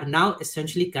are now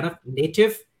essentially kind of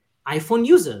native iPhone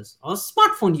users or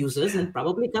smartphone users and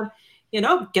probably get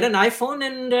an iPhone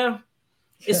and a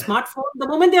smartphone the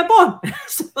moment they're born.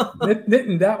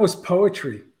 Nitin, that was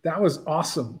poetry. That was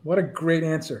awesome. What a great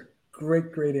answer.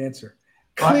 Great answer.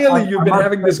 Clearly, you've been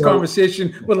having this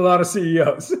conversation with a lot of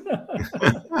CEOs.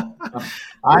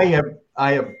 I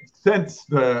have since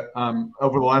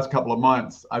over the last couple of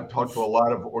months, I've talked to a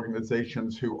lot of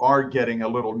organizations who are getting a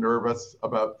little nervous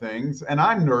about things. And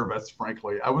I'm nervous,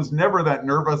 frankly. I was never that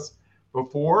nervous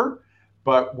before.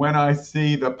 But when I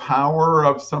see the power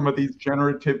of some of these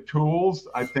generative tools,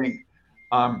 I think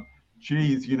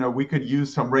geez, we could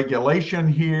use some regulation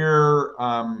here.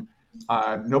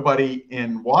 Nobody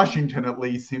in Washington, at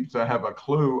least, seems to have a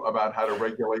clue about how to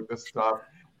regulate this stuff.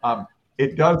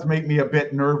 It does make me a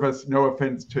bit nervous, no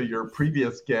offense to your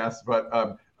previous guest, but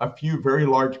a few very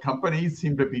large companies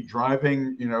seem to be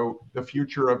driving, the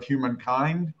future of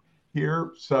humankind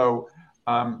here. So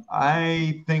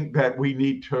I think that we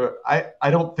need to, I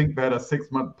don't think that a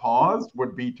 6-month pause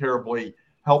would be terribly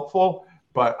helpful,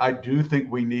 but I do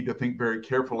think we need to think very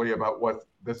carefully about what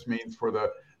this means for the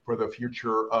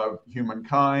future of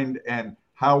humankind and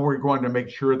how we're going to make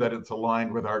sure that it's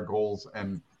aligned with our goals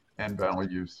and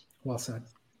values. Well said.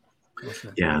 Well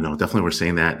said. Yeah, no, definitely we're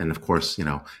saying that. And of course,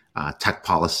 tech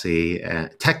policy,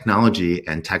 technology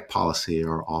and tech policy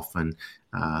are often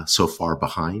so far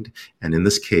behind. And in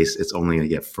this case, it's only going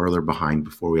to get further behind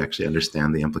before we actually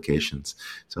understand the implications.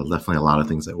 So definitely a lot of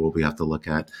things that we have to look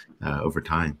at over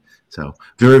time. So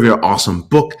very, very awesome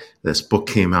book. This book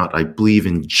came out, I believe,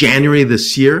 in January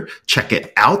this year. Check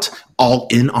it out. All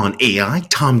In on AI.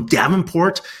 Tom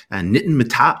Davenport and Nitin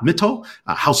Mittal,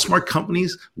 How Smart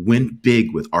Companies Win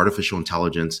Big with Artificial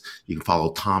Intelligence. You can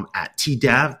follow Tom at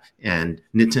TDAV and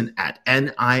Nitin at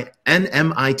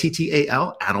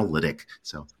NMITTAL Analytic.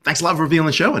 So thanks a lot for being on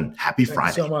the show and happy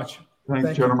Friday. Thanks so much.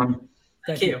 Thanks, gentlemen.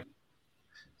 Thank you.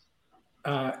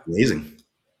 Amazing.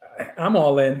 I'm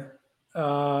all in.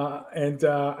 And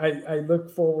I look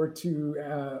forward to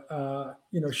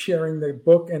sharing the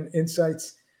book and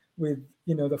insights with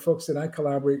the folks that I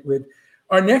collaborate with.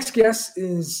 Our next guest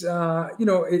is our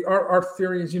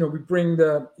theory is we bring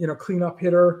the cleanup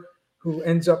hitter who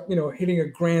ends up hitting a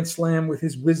grand slam with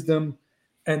his wisdom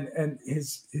and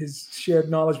his shared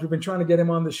knowledge. We've been trying to get him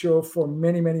on the show for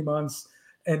many months,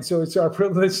 and so it's our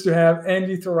privilege to have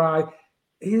Andy Thurai.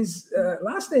 His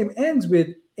last name ends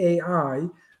with AI.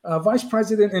 Vice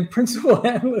President and Principal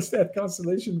Analyst at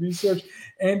Constellation Research.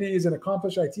 Andy is an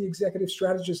accomplished IT executive,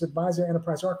 strategist, advisor,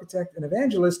 enterprise architect, and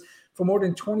evangelist for more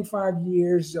than 25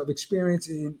 years of experience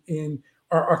in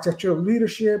our architectural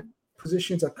leadership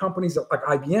positions at companies like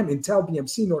IBM, Intel,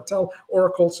 BMC, Nortel,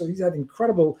 Oracle. So he's had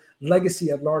incredible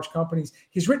legacy at large companies.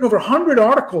 He's written over 100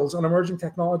 articles on emerging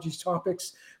technologies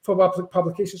topics for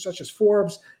publications such as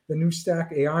Forbes, The New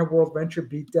Stack, AI World, Venture,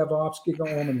 Beat, DevOps,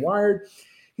 GigaOM, and Wired.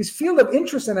 His field of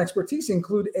interest and expertise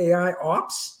include AI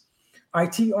ops,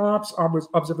 IT ops,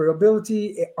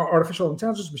 observability, artificial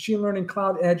intelligence, machine learning,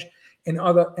 cloud edge, and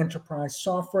other enterprise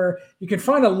software. You can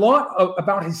find a lot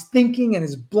about his thinking and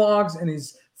his blogs and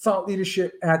his thought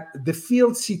leadership at The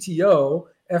Field CTO,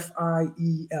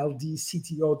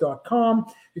 FIELDCTO.com.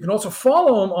 You can also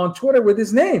follow him on Twitter with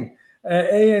his name,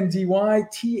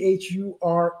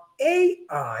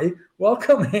 ANDYTHURAI.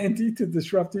 Welcome, Andy, to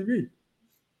DisrupTV.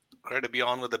 Great to be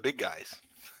on with the big guys.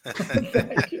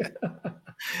 Thank you.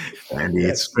 Andy,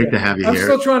 it's great to have you here. I'm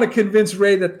still trying to convince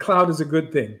Ray that cloud is a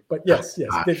good thing, but yes, big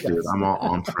guys. Dude, I'm all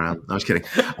on proud. No, I was kidding.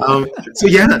 So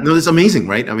yeah, no, it's amazing,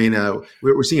 right? I mean,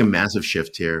 we're seeing a massive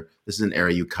shift here. This is an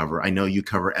area you cover. I know you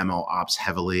cover ML ops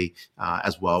heavily,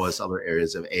 as well as other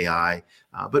areas of AI,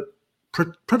 but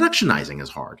productionizing is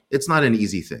hard. It's not an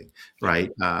easy thing,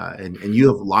 right? And you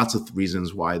have lots of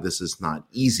reasons why this is not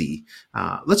easy.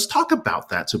 Let's talk about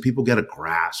that so people get a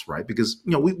grasp, right? Because,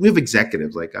 we have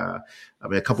executives like, a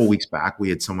couple of weeks back, we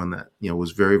had someone that,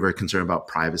 was very, very concerned about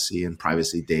privacy and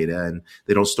privacy data, and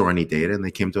they don't store any data. And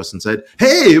they came to us and said,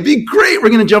 hey, it'd be great. We're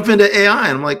going to jump into AI.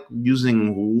 And I'm like,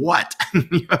 using what?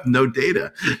 You have no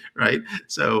data, right?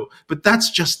 So, but that's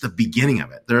just the beginning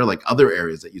of it. There are like other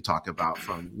areas that you talk about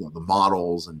from the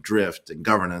models and drift and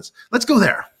governance. Let's go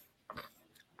there.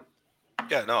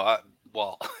 Yeah, no,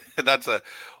 well, that's a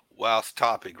vast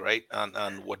topic, right? On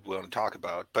what we want to talk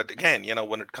about. But again,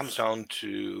 when it comes down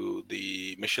to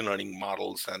the machine learning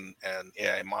models and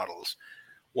AI models,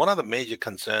 one of the major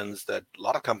concerns that a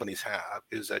lot of companies have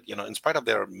is that, in spite of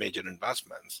their major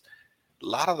investments, a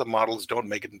lot of the models don't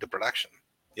make it into production.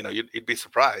 You'd be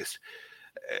surprised.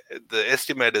 The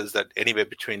estimate is that anywhere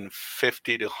between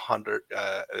 50 to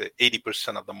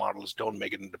 80% of the models don't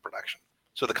make it into production.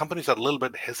 So the companies are a little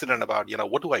bit hesitant about,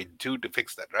 what do I do to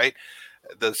fix that, right?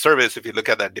 The surveys, if you look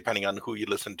at that, depending on who you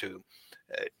listen to,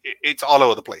 it's all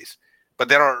over the place. But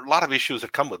there are a lot of issues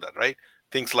that come with that, right?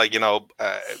 Things like,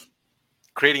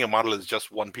 creating a model is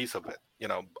just one piece of it.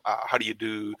 How do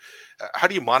you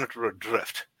monitor a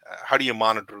drift? How do you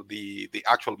monitor the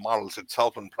actual models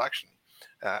itself in production?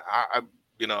 How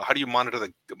do you monitor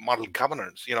the model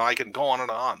governance? I can go on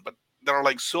and on, but there are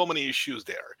like so many issues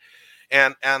there.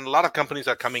 And a lot of companies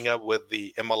are coming up with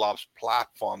the MLOps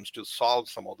platforms to solve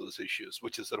some of those issues,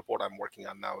 which is the report I'm working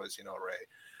on now, as Ray,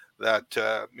 that,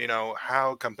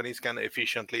 how companies can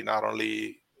efficiently not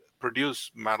only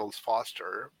produce models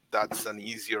faster, that's an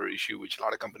easier issue, which a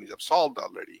lot of companies have solved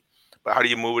already. But how do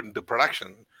you move it into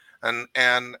production?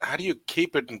 And how do you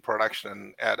keep it in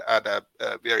production at a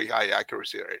very high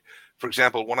accuracy rate? For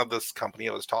example, one of this company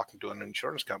I was talking to, an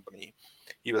insurance company,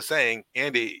 he was saying,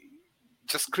 Andy,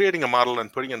 just creating a model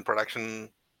and putting it in production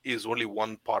is only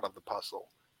one part of the puzzle.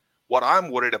 What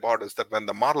I'm worried about is that when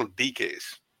the model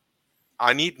decays,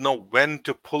 I need to know when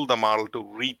to pull the model to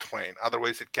retrain.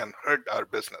 Otherwise, it can hurt our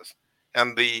business.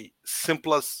 And the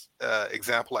simplest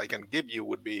example I can give you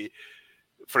would be,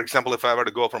 for example, if I were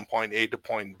to go from point A to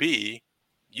point B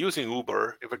using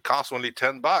Uber, if it costs only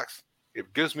 $10, if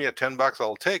it gives me a $10,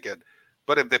 I'll take it.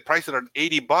 But if they price it at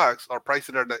 $80 or price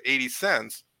it at 80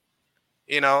 cents,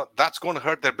 that's going to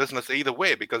hurt their business either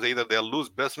way, because either they'll lose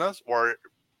business or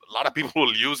a lot of people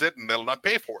will use it and they'll not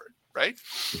pay for it, right?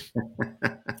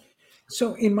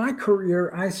 So in my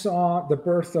career, I saw the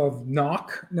birth of NOC,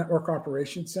 Network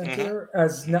Operations Center,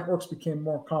 as networks became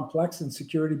more complex and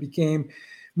security became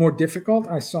more difficult.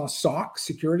 I saw SOC,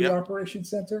 Security Operations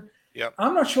Center. Yep.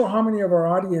 I'm not sure how many of our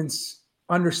audience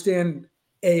understand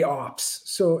AOps,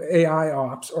 so AI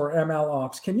ops or ML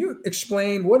ops. Can you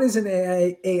explain what is an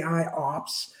AI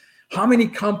ops? How many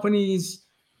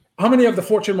of the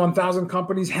Fortune 1000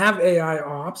 companies have AI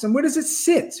ops, and where does it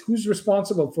sit? Who's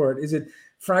responsible for it? Is it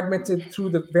fragmented through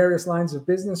the various lines of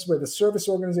business where the service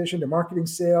organization, the marketing,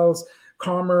 sales,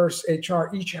 commerce,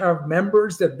 HR, each have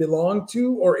members that belong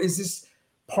to, or is this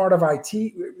part of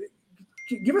IT?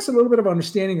 Give us a little bit of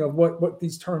understanding of what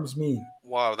these terms mean.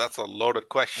 Wow, that's a loaded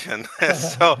question.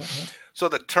 So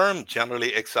the term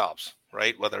generally XOps,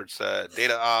 right? Whether it's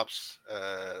data ops,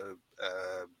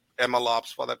 ML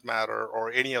ops for that matter,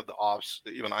 or any of the ops,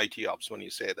 even IT ops, when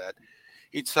you say that,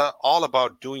 it's all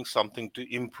about doing something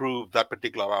to improve that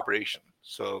particular operation.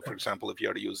 So, for example, if you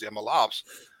are to use ML ops,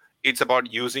 it's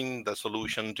about using the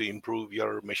solution to improve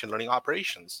your machine learning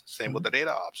operations. Same with the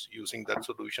data ops, using that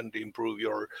solution to improve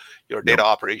your data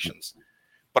operations.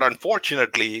 But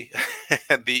unfortunately,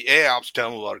 the AI ops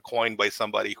term were coined by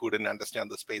somebody who didn't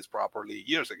understand the space properly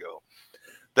years ago.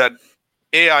 That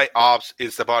AI ops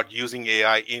is about using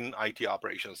AI in IT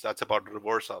operations. That's about the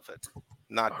reverse of it,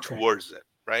 not towards it,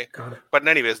 right? But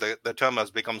anyways, the term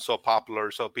has become so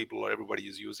popular, so everybody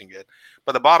is using it.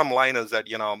 But the bottom line is that,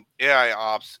 AI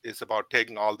ops is about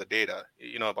taking all the data,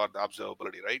 about the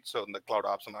observability, right? So in the cloud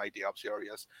ops and IT ops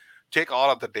areas, take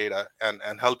all of the data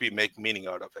and help you make meaning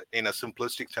out of it. In a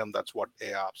simplistic term, that's what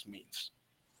AI ops means.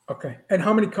 Okay. And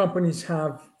how many companies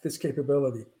have this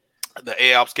capability? The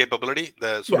AI ops capability,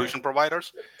 the solution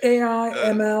providers? AI,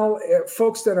 ML,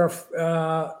 folks that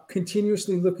are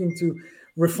continuously looking to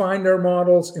refine their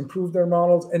models, improve their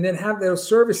models, and then have those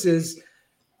services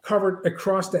covered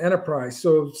across the enterprise.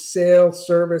 So sales,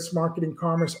 service, marketing,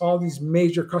 commerce, all these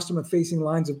major customer-facing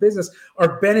lines of business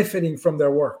are benefiting from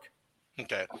their work.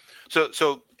 Okay.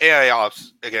 So AI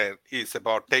ops, again, is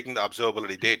about taking the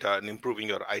observability data and improving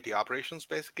your IT operations,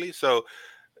 basically. So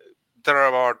there are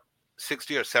about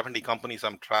 60 or 70 companies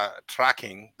I'm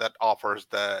tracking that offers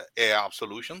the AI ops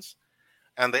solutions.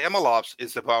 And the ML ops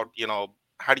is about,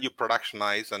 how do you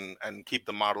productionize and keep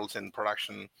the models in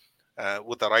production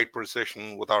with the right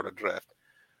precision without a drift.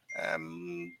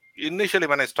 Initially,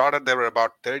 when I started, there were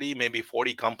about 30, maybe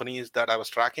 40 companies that I was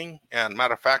tracking. And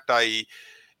matter of fact, I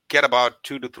get about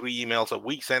 2 to 3 emails a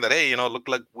week saying that, hey, look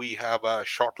like we have a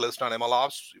short list on ML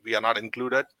ops. We are not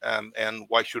included. And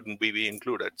why shouldn't we be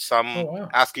included? Some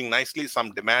asking nicely,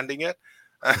 some demanding it.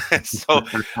 So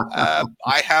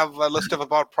I have a list of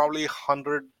about probably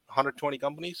 100, 120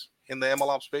 companies in the ML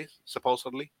ops space,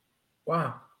 supposedly.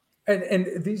 Wow. And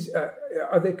these,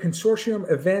 are they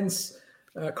consortium events,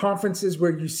 conferences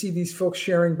where you see these folks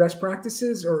sharing best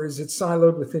practices, or is it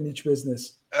siloed within each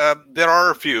business? There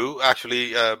are a few,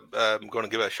 actually. I'm going to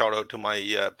give a shout out to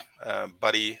my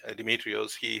buddy,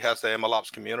 Dimitrios. He has the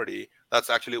MLOps community. That's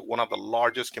actually one of the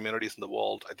largest communities in the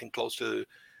world. I think close to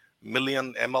 1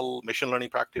 million ML machine learning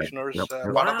practitioners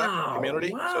part of that community.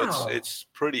 So it's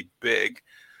pretty big.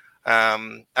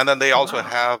 And then they also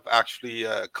have actually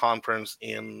a conference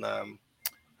in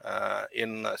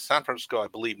San Francisco, I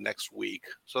believe, next week.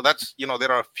 So that's,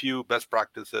 there are a few best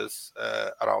practices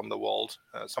around the world.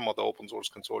 Some of the open source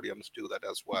consortiums do that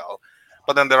as well.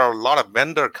 But then there are a lot of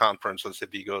vendor conferences.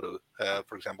 If you go to,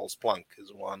 for example, Splunk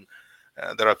is one.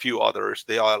 There are a few others.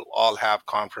 They all have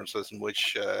conferences in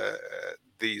which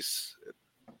these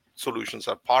solutions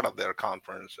are part of their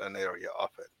conference and area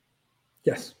of it.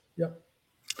 Yes. Yep.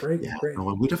 Great. Yeah,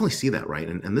 well, we definitely see that, right?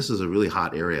 And this is a really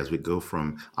hot area as we go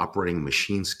from operating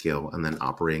machine scale and then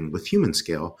operating with human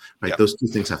scale, right? Yep. Those two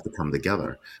things have to come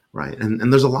together, right?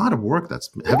 And there's a lot of work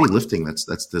that's heavy lifting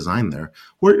that's designed there.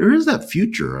 Where is that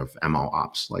future of ML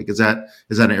ops? Like, is that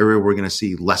an area where we're going to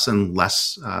see less and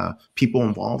less people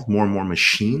involved, more and more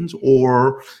machines,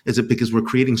 or is it because we're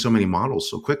creating so many models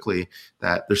so quickly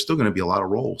that there's still going to be a lot of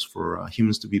roles for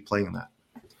humans to be playing that?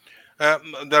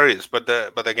 There is, but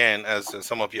again, as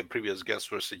some of your previous guests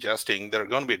were suggesting, there are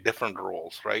going to be different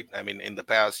roles, right? I mean, in the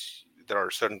past, there are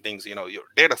certain things. Your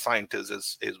data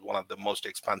scientist is one of the most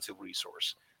expensive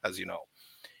resource, as you know,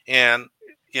 and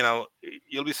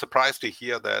you'll be surprised to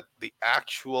hear that the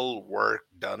actual work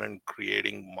done in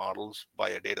creating models by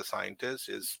a data scientist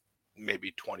is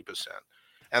maybe 20%,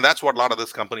 and that's what a lot of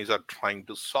these companies are trying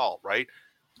to solve, right?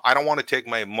 I don't want to take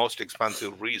my most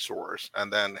expensive resource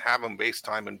and then have them waste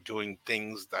time in doing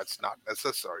things that's not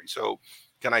necessary. So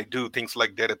can I do things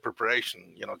like data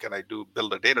preparation? Can I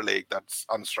build a data lake that's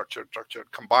unstructured,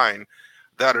 structured, combined,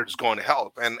 that is going to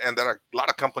help? And there are a lot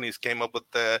of companies came up with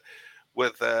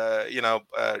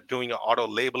doing auto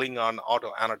labeling on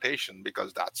auto annotation,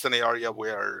 because that's an area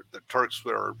where the Turks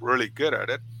were really good at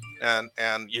it.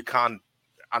 And you can't,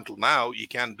 until now, you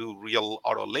can't do real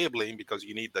auto labeling because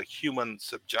you need the human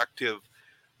subjective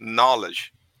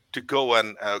knowledge to go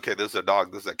and, okay, this is a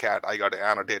dog, this is a cat, I got to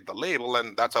annotate the label.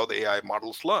 And that's how the AI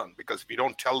models learn, because if you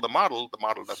don't tell the model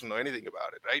doesn't know anything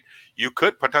about it, right? You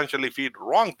could potentially feed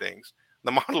wrong things.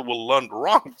 The model will learn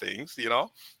wrong things,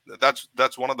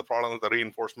 That's one of the problems with the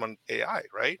reinforcement AI,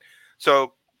 right?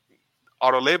 So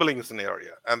auto labeling is an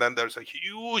area. And then there's a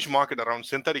huge market around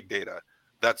synthetic data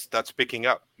that's picking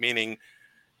up, meaning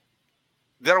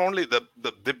they're only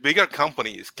the bigger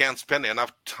companies can't spend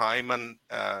enough time and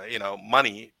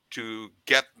money to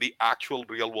get the actual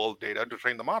real world data to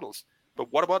train the models.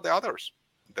 But what about the others?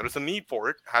 There is a need for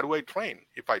it. How do I train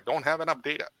if I don't have enough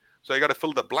data? So you got to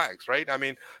fill the blanks, right? I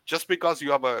mean, just because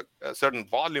you have a certain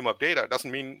volume of data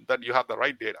doesn't mean that you have the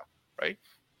right data, right?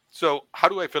 So how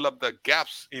do I fill up the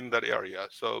gaps in that area?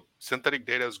 So synthetic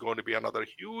data is going to be another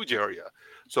huge area.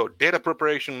 So data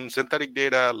preparation, synthetic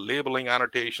data, labeling,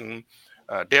 annotation,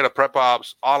 data prep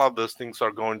ops, all of those things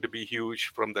are going to be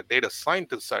huge from the data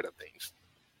scientist side of things.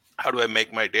 How do I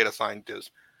make my data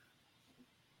scientists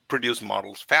produce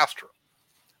models faster?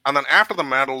 And then after the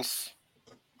models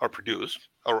are produced,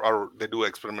 or they do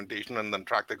experimentation and then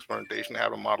track the experimentation,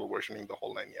 have a model versioning, the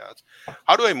whole 9 yards.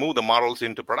 How do I move the models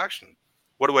into production?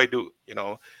 What do I do?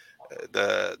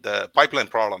 The pipeline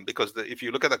problem, because if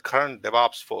you look at the current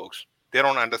DevOps folks, they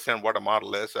don't understand what a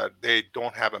model is. They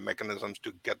don't have a mechanisms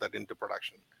to get that into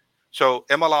production. So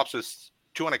MLOps is,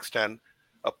 to an extent,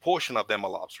 a portion of the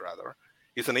MLOps rather,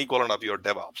 is an equivalent of your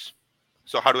DevOps.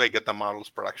 So how do I get the models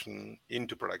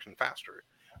into production faster?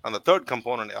 And the third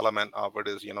component element of it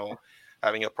is,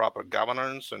 having a proper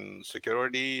governance and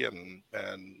security and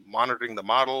monitoring the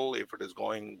model. If it is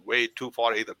going way too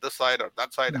far, either this side or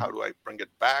that side, how do I bring it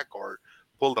back or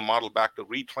pull the model back to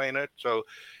retrain it? So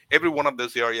every one of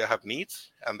this area have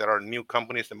needs, and there are new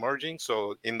companies emerging.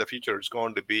 So in the future, it's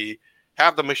going to be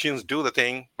have the machines do the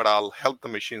thing, but I'll help the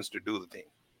machines to do the thing.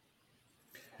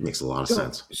 Makes a lot of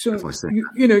sense. So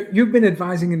you've been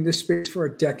advising in this space for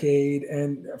a decade,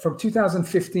 and from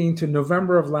 2015 to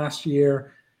November of last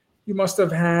year, you must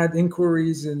have had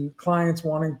inquiries and clients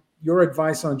wanting your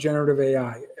advice on generative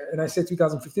AI. And I say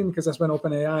 2015 because that's when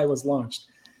OpenAI was launched.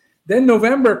 Then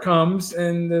November comes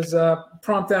and there's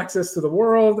prompt access to the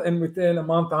world, and within a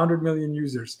month, 100 million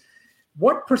users.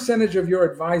 What percentage of your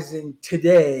advising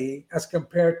today, as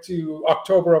compared to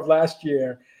October of last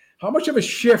year, how much of a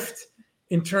shift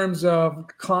in terms of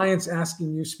clients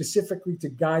asking you specifically to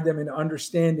guide them in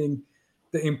understanding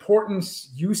the importance,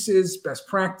 uses, best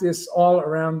practice all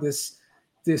around this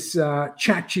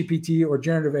chat GPT or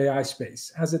generative AI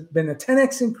space? Has it been a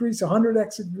 10x increase,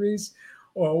 100x increase,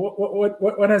 or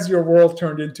what has your world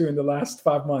turned into in the last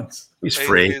 5 months? He's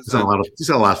free. He's got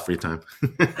a lot of free time.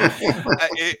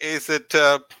 Is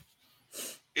the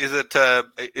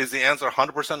answer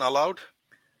 100% allowed?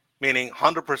 Meaning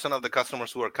 100% of the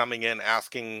customers who are coming in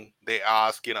they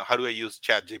ask, how do I use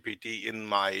chat GPT in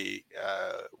my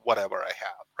whatever I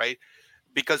have, right?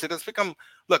 Because it has become,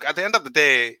 look, at the end of the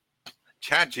day,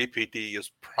 chat GPT is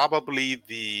probably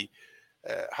the,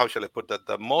 how shall I put that,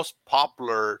 the most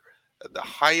popular, the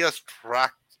highest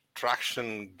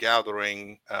traction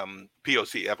gathering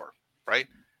POC ever, right?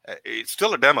 It's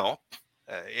still a demo,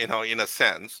 in a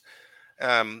sense.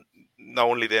 Not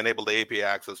only they enable the API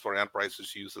access for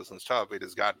enterprises users and stuff, it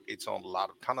has got its own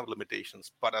ton of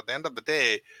limitations. But at the end of the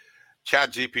day,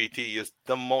 ChatGPT is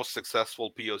the most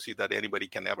successful POC that anybody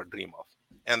can ever dream of.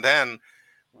 And then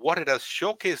what it has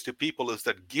showcased to people is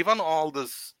that given all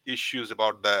these issues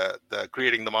about the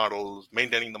creating the models,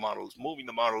 maintaining the models, moving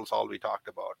the models, all we talked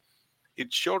about,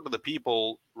 it showed to the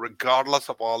people, regardless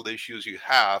of all the issues you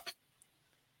have,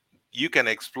 you can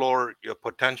explore your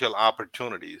potential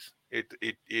opportunities. It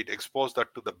exposed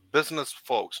that to the business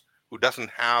folks who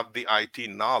doesn't have the IT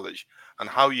knowledge on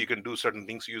how you can do certain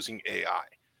things using AI.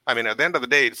 I mean, at the end of the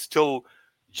day, it's still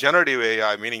generative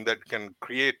AI, meaning that it can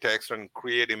create text and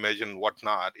create image and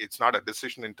whatnot. It's not a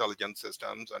decision intelligence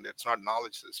systems and it's not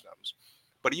knowledge systems.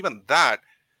 But even that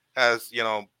has,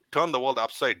 turned the world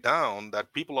upside down,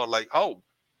 that people are like, oh,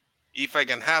 if I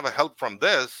can have a help from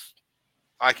this,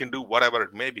 I can do whatever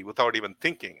it may be without even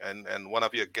thinking. And one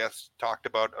of your guests talked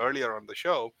about earlier on the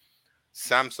show,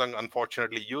 Samsung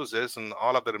unfortunately uses, and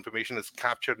all of that information is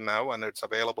captured now and it's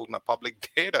available in the public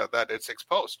data that it's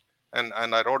exposed. And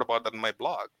I wrote about that in my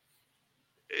blog.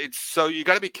 So you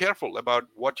got to be careful about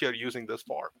what you're using this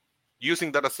for.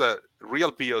 Using that as a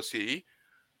real POC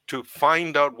to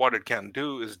find out what it can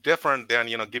do is different than,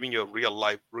 giving you real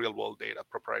life, real world data,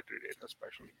 proprietary data,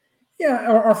 especially. Yeah,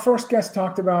 our first guest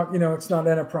talked about, it's not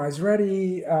enterprise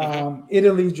ready.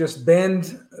 Italy just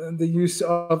banned the use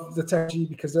of the technology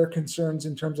because there are concerns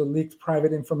in terms of leaked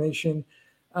private information.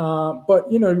 But,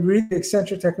 read the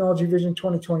Accenture Technology Vision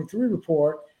 2023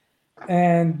 report.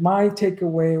 And my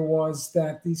takeaway was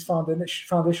that these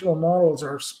foundational models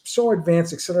are so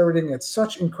advanced, accelerating at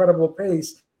such incredible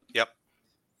pace. Yep.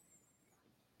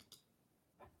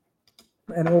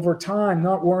 And over time,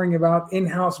 not worrying about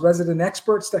in-house resident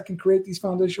experts that can create these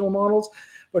foundational models,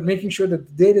 but making sure that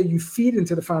the data you feed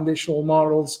into the foundational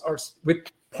models are with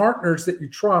partners that you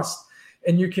trust,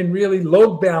 and you can really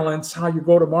load balance how you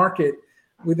go to market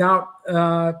without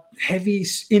heavy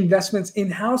investments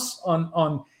in-house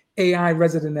on AI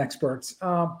resident experts.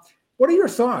 What are your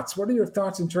thoughts? What are your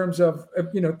thoughts in terms of,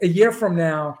 a year from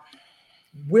now,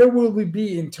 where will we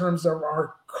be in terms of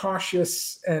our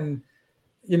cautious and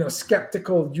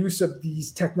skeptical use of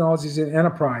these technologies in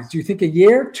enterprise? Do you think a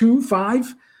year, 2,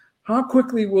 5? How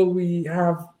quickly will we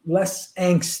have less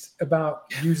angst about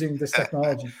using this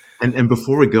technology? And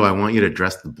before we go, I want you to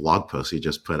address the blog post you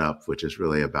just put up, which is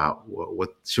really about what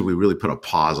should we really put a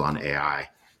pause on AI?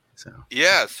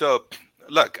 So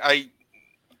look, I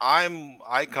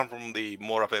come from the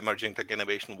more of emerging tech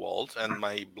innovation world, and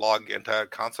my blog entire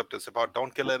concept is about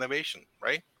don't kill innovation,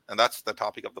 right? And that's the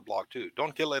topic of the blog too.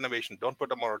 Don't kill innovation. Don't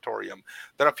put a moratorium.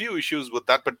 There are a few issues with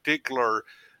that particular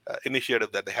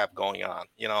initiative that they have going on.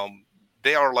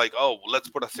 They are like, oh, let's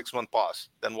put a 6-month pause.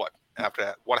 Then what?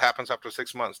 What happens after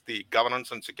 6 months? The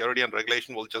governance and security and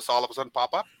regulation will just all of a sudden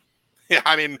pop up. Yeah,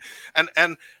 I mean,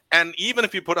 and even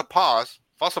if you put a pause,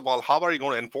 first of all, how are you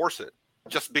going to enforce it?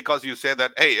 Just because you say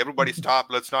that, hey, everybody stop,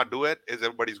 let's not do it, is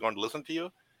everybody's going to listen to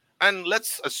you? And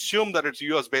let's assume that it's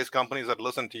US-based companies that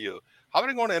listen to you. How are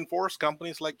you going to enforce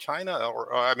companies like China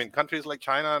or countries like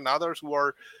China and others who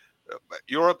are,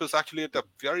 Europe is actually at a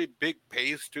very big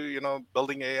pace to,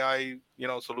 building AI,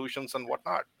 solutions and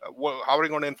whatnot. How are you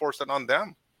going to enforce that on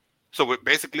them? So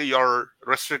basically you're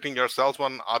restricting yourselves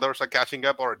when others are catching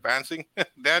up or advancing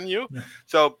than you. Yeah.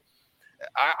 So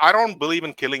I don't believe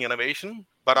in killing innovation,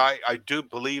 but I do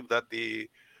believe that the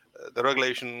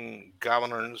regulation,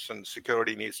 governance, and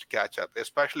security needs to catch up,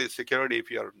 especially security. If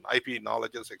your IP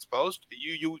knowledge is exposed,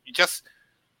 you just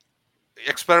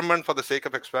experiment for the sake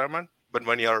of experiment. But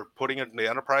when you're putting it in the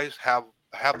enterprise, have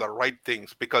the right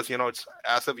things, because, it's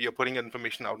as if you're putting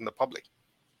information out in the public.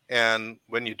 And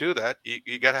when you do that,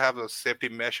 you got to have the safety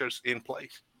measures in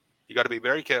place. You got to be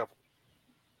very careful.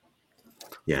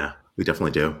 Yeah, we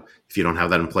definitely do. If you don't have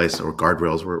that in place or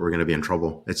guardrails, we're going to be in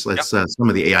trouble. It's some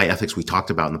of the AI ethics we talked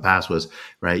about in the past was,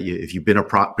 right, if you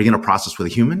begin a process with a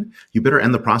human, you better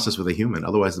end the process with a human.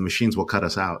 Otherwise, the machines will cut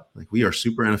us out. Like, we are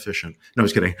super inefficient. No, I'm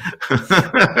just kidding.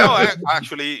 No,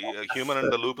 actually, human in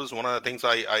the loop is one of the things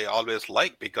I always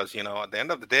like, because, at the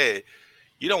end of the day,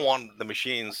 you don't want the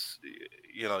machines,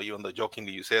 even though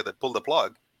jokingly you say that pull the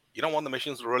plug, you don't want the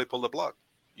machines to really pull the plug.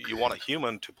 You want a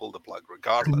human to pull the plug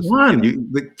regardless. Come on,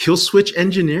 the kill switch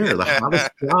engineer, the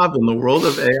hottest job in the world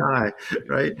of AI,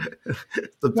 right?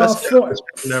 The best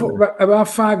about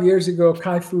 5 years ago,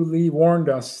 Kai-Fu Lee warned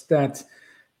us that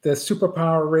the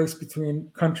superpower race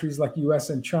between countries like US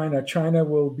and China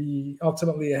will be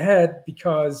ultimately ahead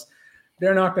because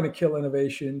they're not going to kill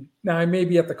innovation. Now, it may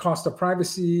be at the cost of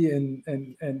privacy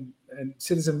and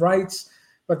citizen rights,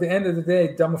 but at the end of the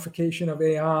day, dumbification of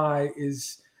AI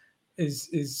is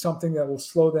something that will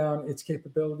slow down its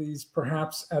capabilities,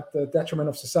 perhaps at the detriment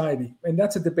of society. And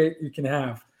that's a debate you can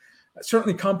have.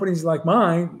 Certainly companies like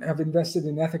mine have invested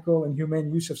in ethical and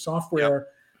humane use of software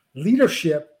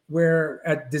leadership where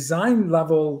at design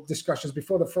level discussions,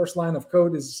 before the first line of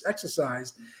code is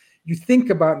exercised, you think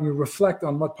about and you reflect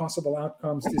on what possible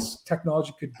outcomes this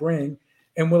technology could bring,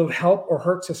 and will it help or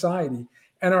hurt society?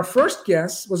 And our first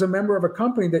guest was a member of a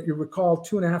company that you recall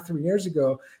 2.5, 3 years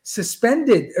ago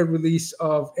suspended a release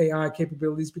of AI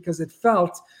capabilities because it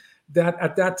felt that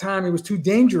at that time it was too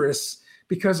dangerous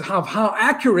because of how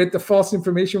accurate the false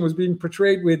information was being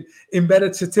portrayed with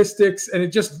embedded statistics. And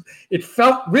it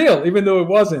felt real, even though it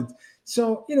wasn't.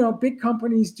 So, big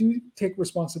companies do take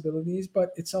responsibilities,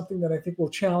 but it's something that I think will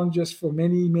challenge us for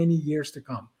many, many years to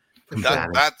come.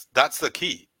 That's the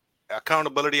key.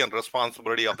 Accountability and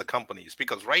responsibility of the companies.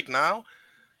 Because right now,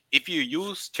 if you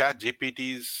use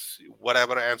ChatGPT's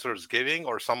whatever answer it's giving,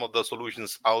 or some of the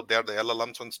solutions out there, the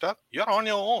LLMs and stuff, you're on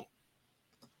your own.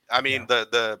 I mean,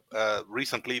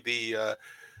 recently the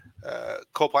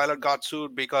Copilot got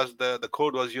sued because the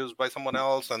code was used by someone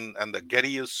else, and the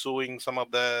Getty is suing some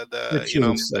of the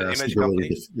image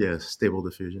companies. Stable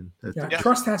diffusion.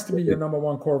 Trust has to be your number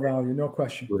one core value, no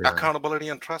question. Accountability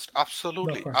and trust,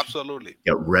 absolutely, absolutely.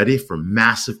 Get ready for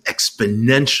massive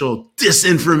exponential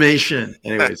disinformation.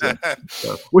 Anyways,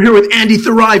 so we're here with Andy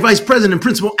Thurai, Vice President and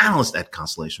Principal Analyst at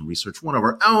Constellation Research, one of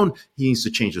our own. He needs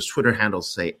to change his Twitter handle to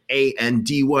say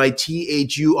ANDYTHUR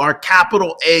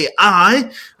capital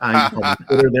AI. You can follow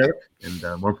Twitter there, and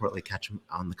more importantly, catch him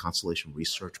on the Constellation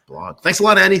Research blog. Thanks a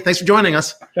lot, Andy. Thanks for joining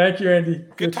us. Thank you, Andy.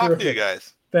 Good talking to you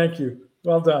guys. Thank you.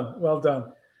 Well done. Well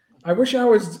done. I wish I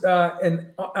was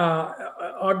an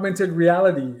augmented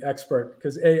reality expert,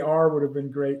 because AR would have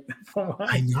been great for mine.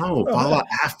 I know. Vala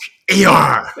Afshar.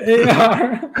 AR.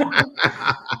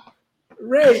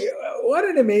 Ray, what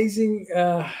an amazing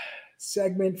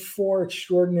segment for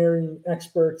extraordinary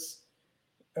experts.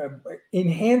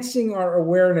 Enhancing our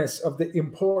awareness of the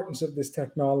importance of this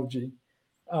technology,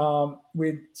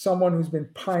 with someone who's been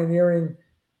pioneering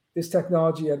this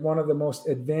technology at one of the most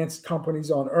advanced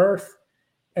companies on earth,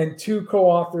 and two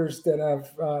co-authors that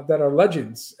are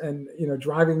legends, and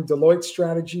driving Deloitte's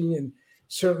strategy, and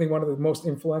certainly one of the most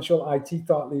influential IT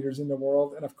thought leaders in the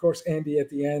world. And of course, Andy at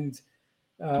the end,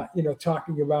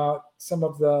 talking about some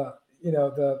of the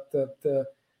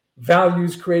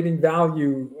values, creating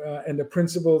value, and the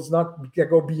principles that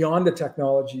go beyond the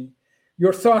technology.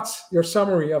 Your thoughts, your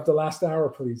summary of the last hour,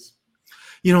 please.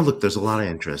 Look, there's a lot of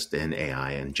interest in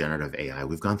AI and generative AI.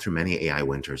 We've gone through many AI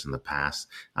winters in the past.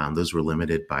 Those were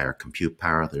limited by our compute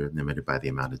power. They're limited by the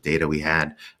amount of data we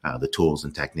had, the tools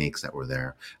and techniques that were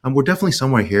there. We're definitely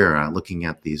somewhere here looking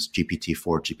at these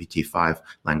GPT-4, GPT-5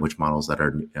 language models that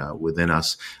are within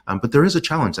us. But there is a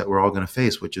challenge that we're all going to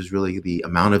face, which is really the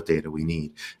amount of data we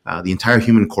need. The entire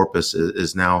human corpus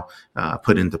is now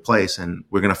put into place, and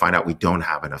we're going to find out we don't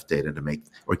have enough data to make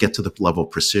or get to the level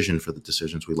of precision for the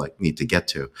decisions we need to get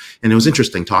to. And it was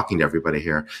interesting talking to everybody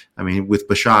here. I mean, with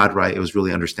Behshad, right, it was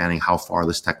really understanding how far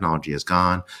this technology has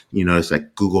gone. You notice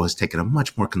that Google has taken a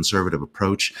much more conservative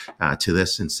approach to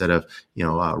this, instead of,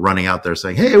 running out there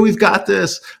saying, hey, we've got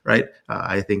this, right?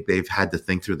 I think they've had to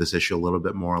think through this issue a little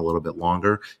bit more, a little bit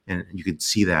longer. And you could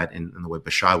see that in the way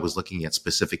Behshad was looking at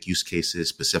specific use cases,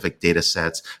 specific data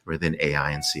sets within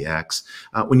AI and CX.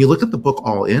 When you look at the book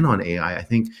All In on AI, I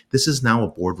think this is now a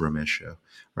boardroom issue.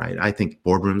 Right. I think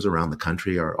boardrooms around the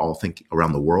country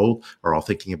around the world are all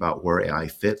thinking about where AI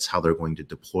fits, how they're going to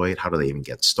deploy it, how do they even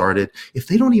get started. If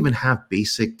they don't even have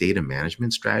basic data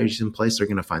management strategies in place, they're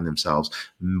going to find themselves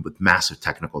with massive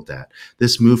technical debt.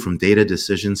 This move from data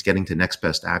decisions, getting to next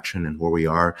best action, and where we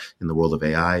are in the world of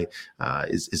AI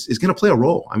is going to play a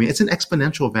role. I mean, it's an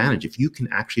exponential advantage if you can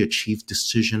actually achieve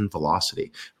decision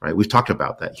velocity. Right. We've talked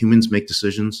about that. Humans make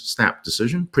decisions, snap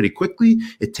decision pretty quickly.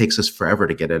 It takes us forever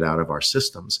to get it out of our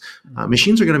system.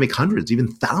 Machines are going to make hundreds, even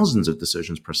thousands of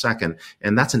decisions per second.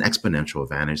 And that's an exponential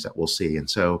advantage that we'll see. And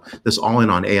so this all in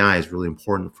on AI is really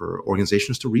important for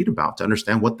organizations to read about, to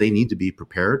understand what they need to be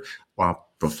prepared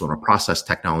from a process,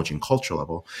 technology, and culture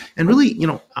level. And really,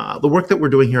 the work that we're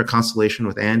doing here at Constellation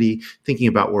with Andy, thinking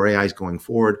about where AI is going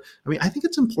forward. I mean, I think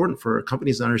it's important for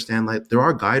companies to understand that there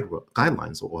are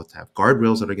guidelines that we'll have,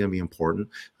 guardrails that are going to be important,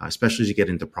 especially as you get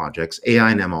into projects. AI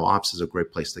and ML ops is a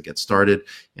great place to get started.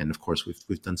 And of course,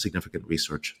 we've done significant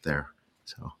research there.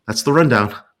 So that's the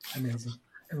rundown.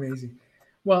 Amazing.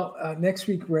 Well, next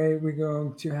week, Ray, we're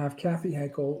going to have Kathy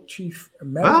Haeckel, Chief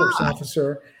Metaverse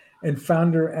Officer and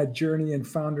founder at Journey and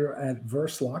founder at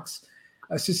Verslux,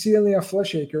 Cecilia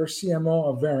Fleshaker, CMO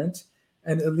of Verint,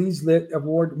 and Elise Litt,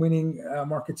 award-winning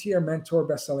marketeer, mentor,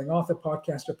 best-selling author,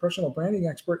 podcaster, personal branding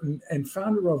expert, and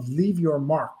founder of Leave Your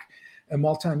Mark, a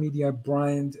multimedia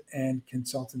brand and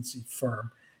consultancy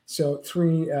firm. So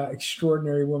 3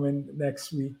 extraordinary women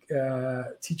next week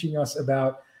teaching us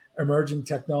about emerging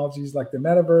technologies like the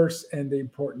metaverse and the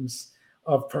importance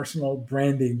of personal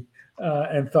branding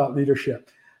and thought leadership.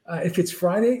 If it's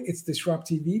Friday, it's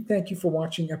DisrupTV. Thank you for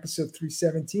watching episode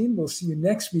 317. We'll see you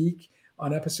next week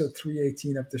on episode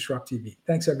 318 of DisrupTV.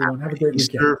 Thanks, everyone. Have a great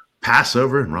weekend.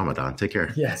 Passover and Ramadan. Take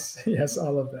care. Yes,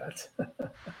 all of that.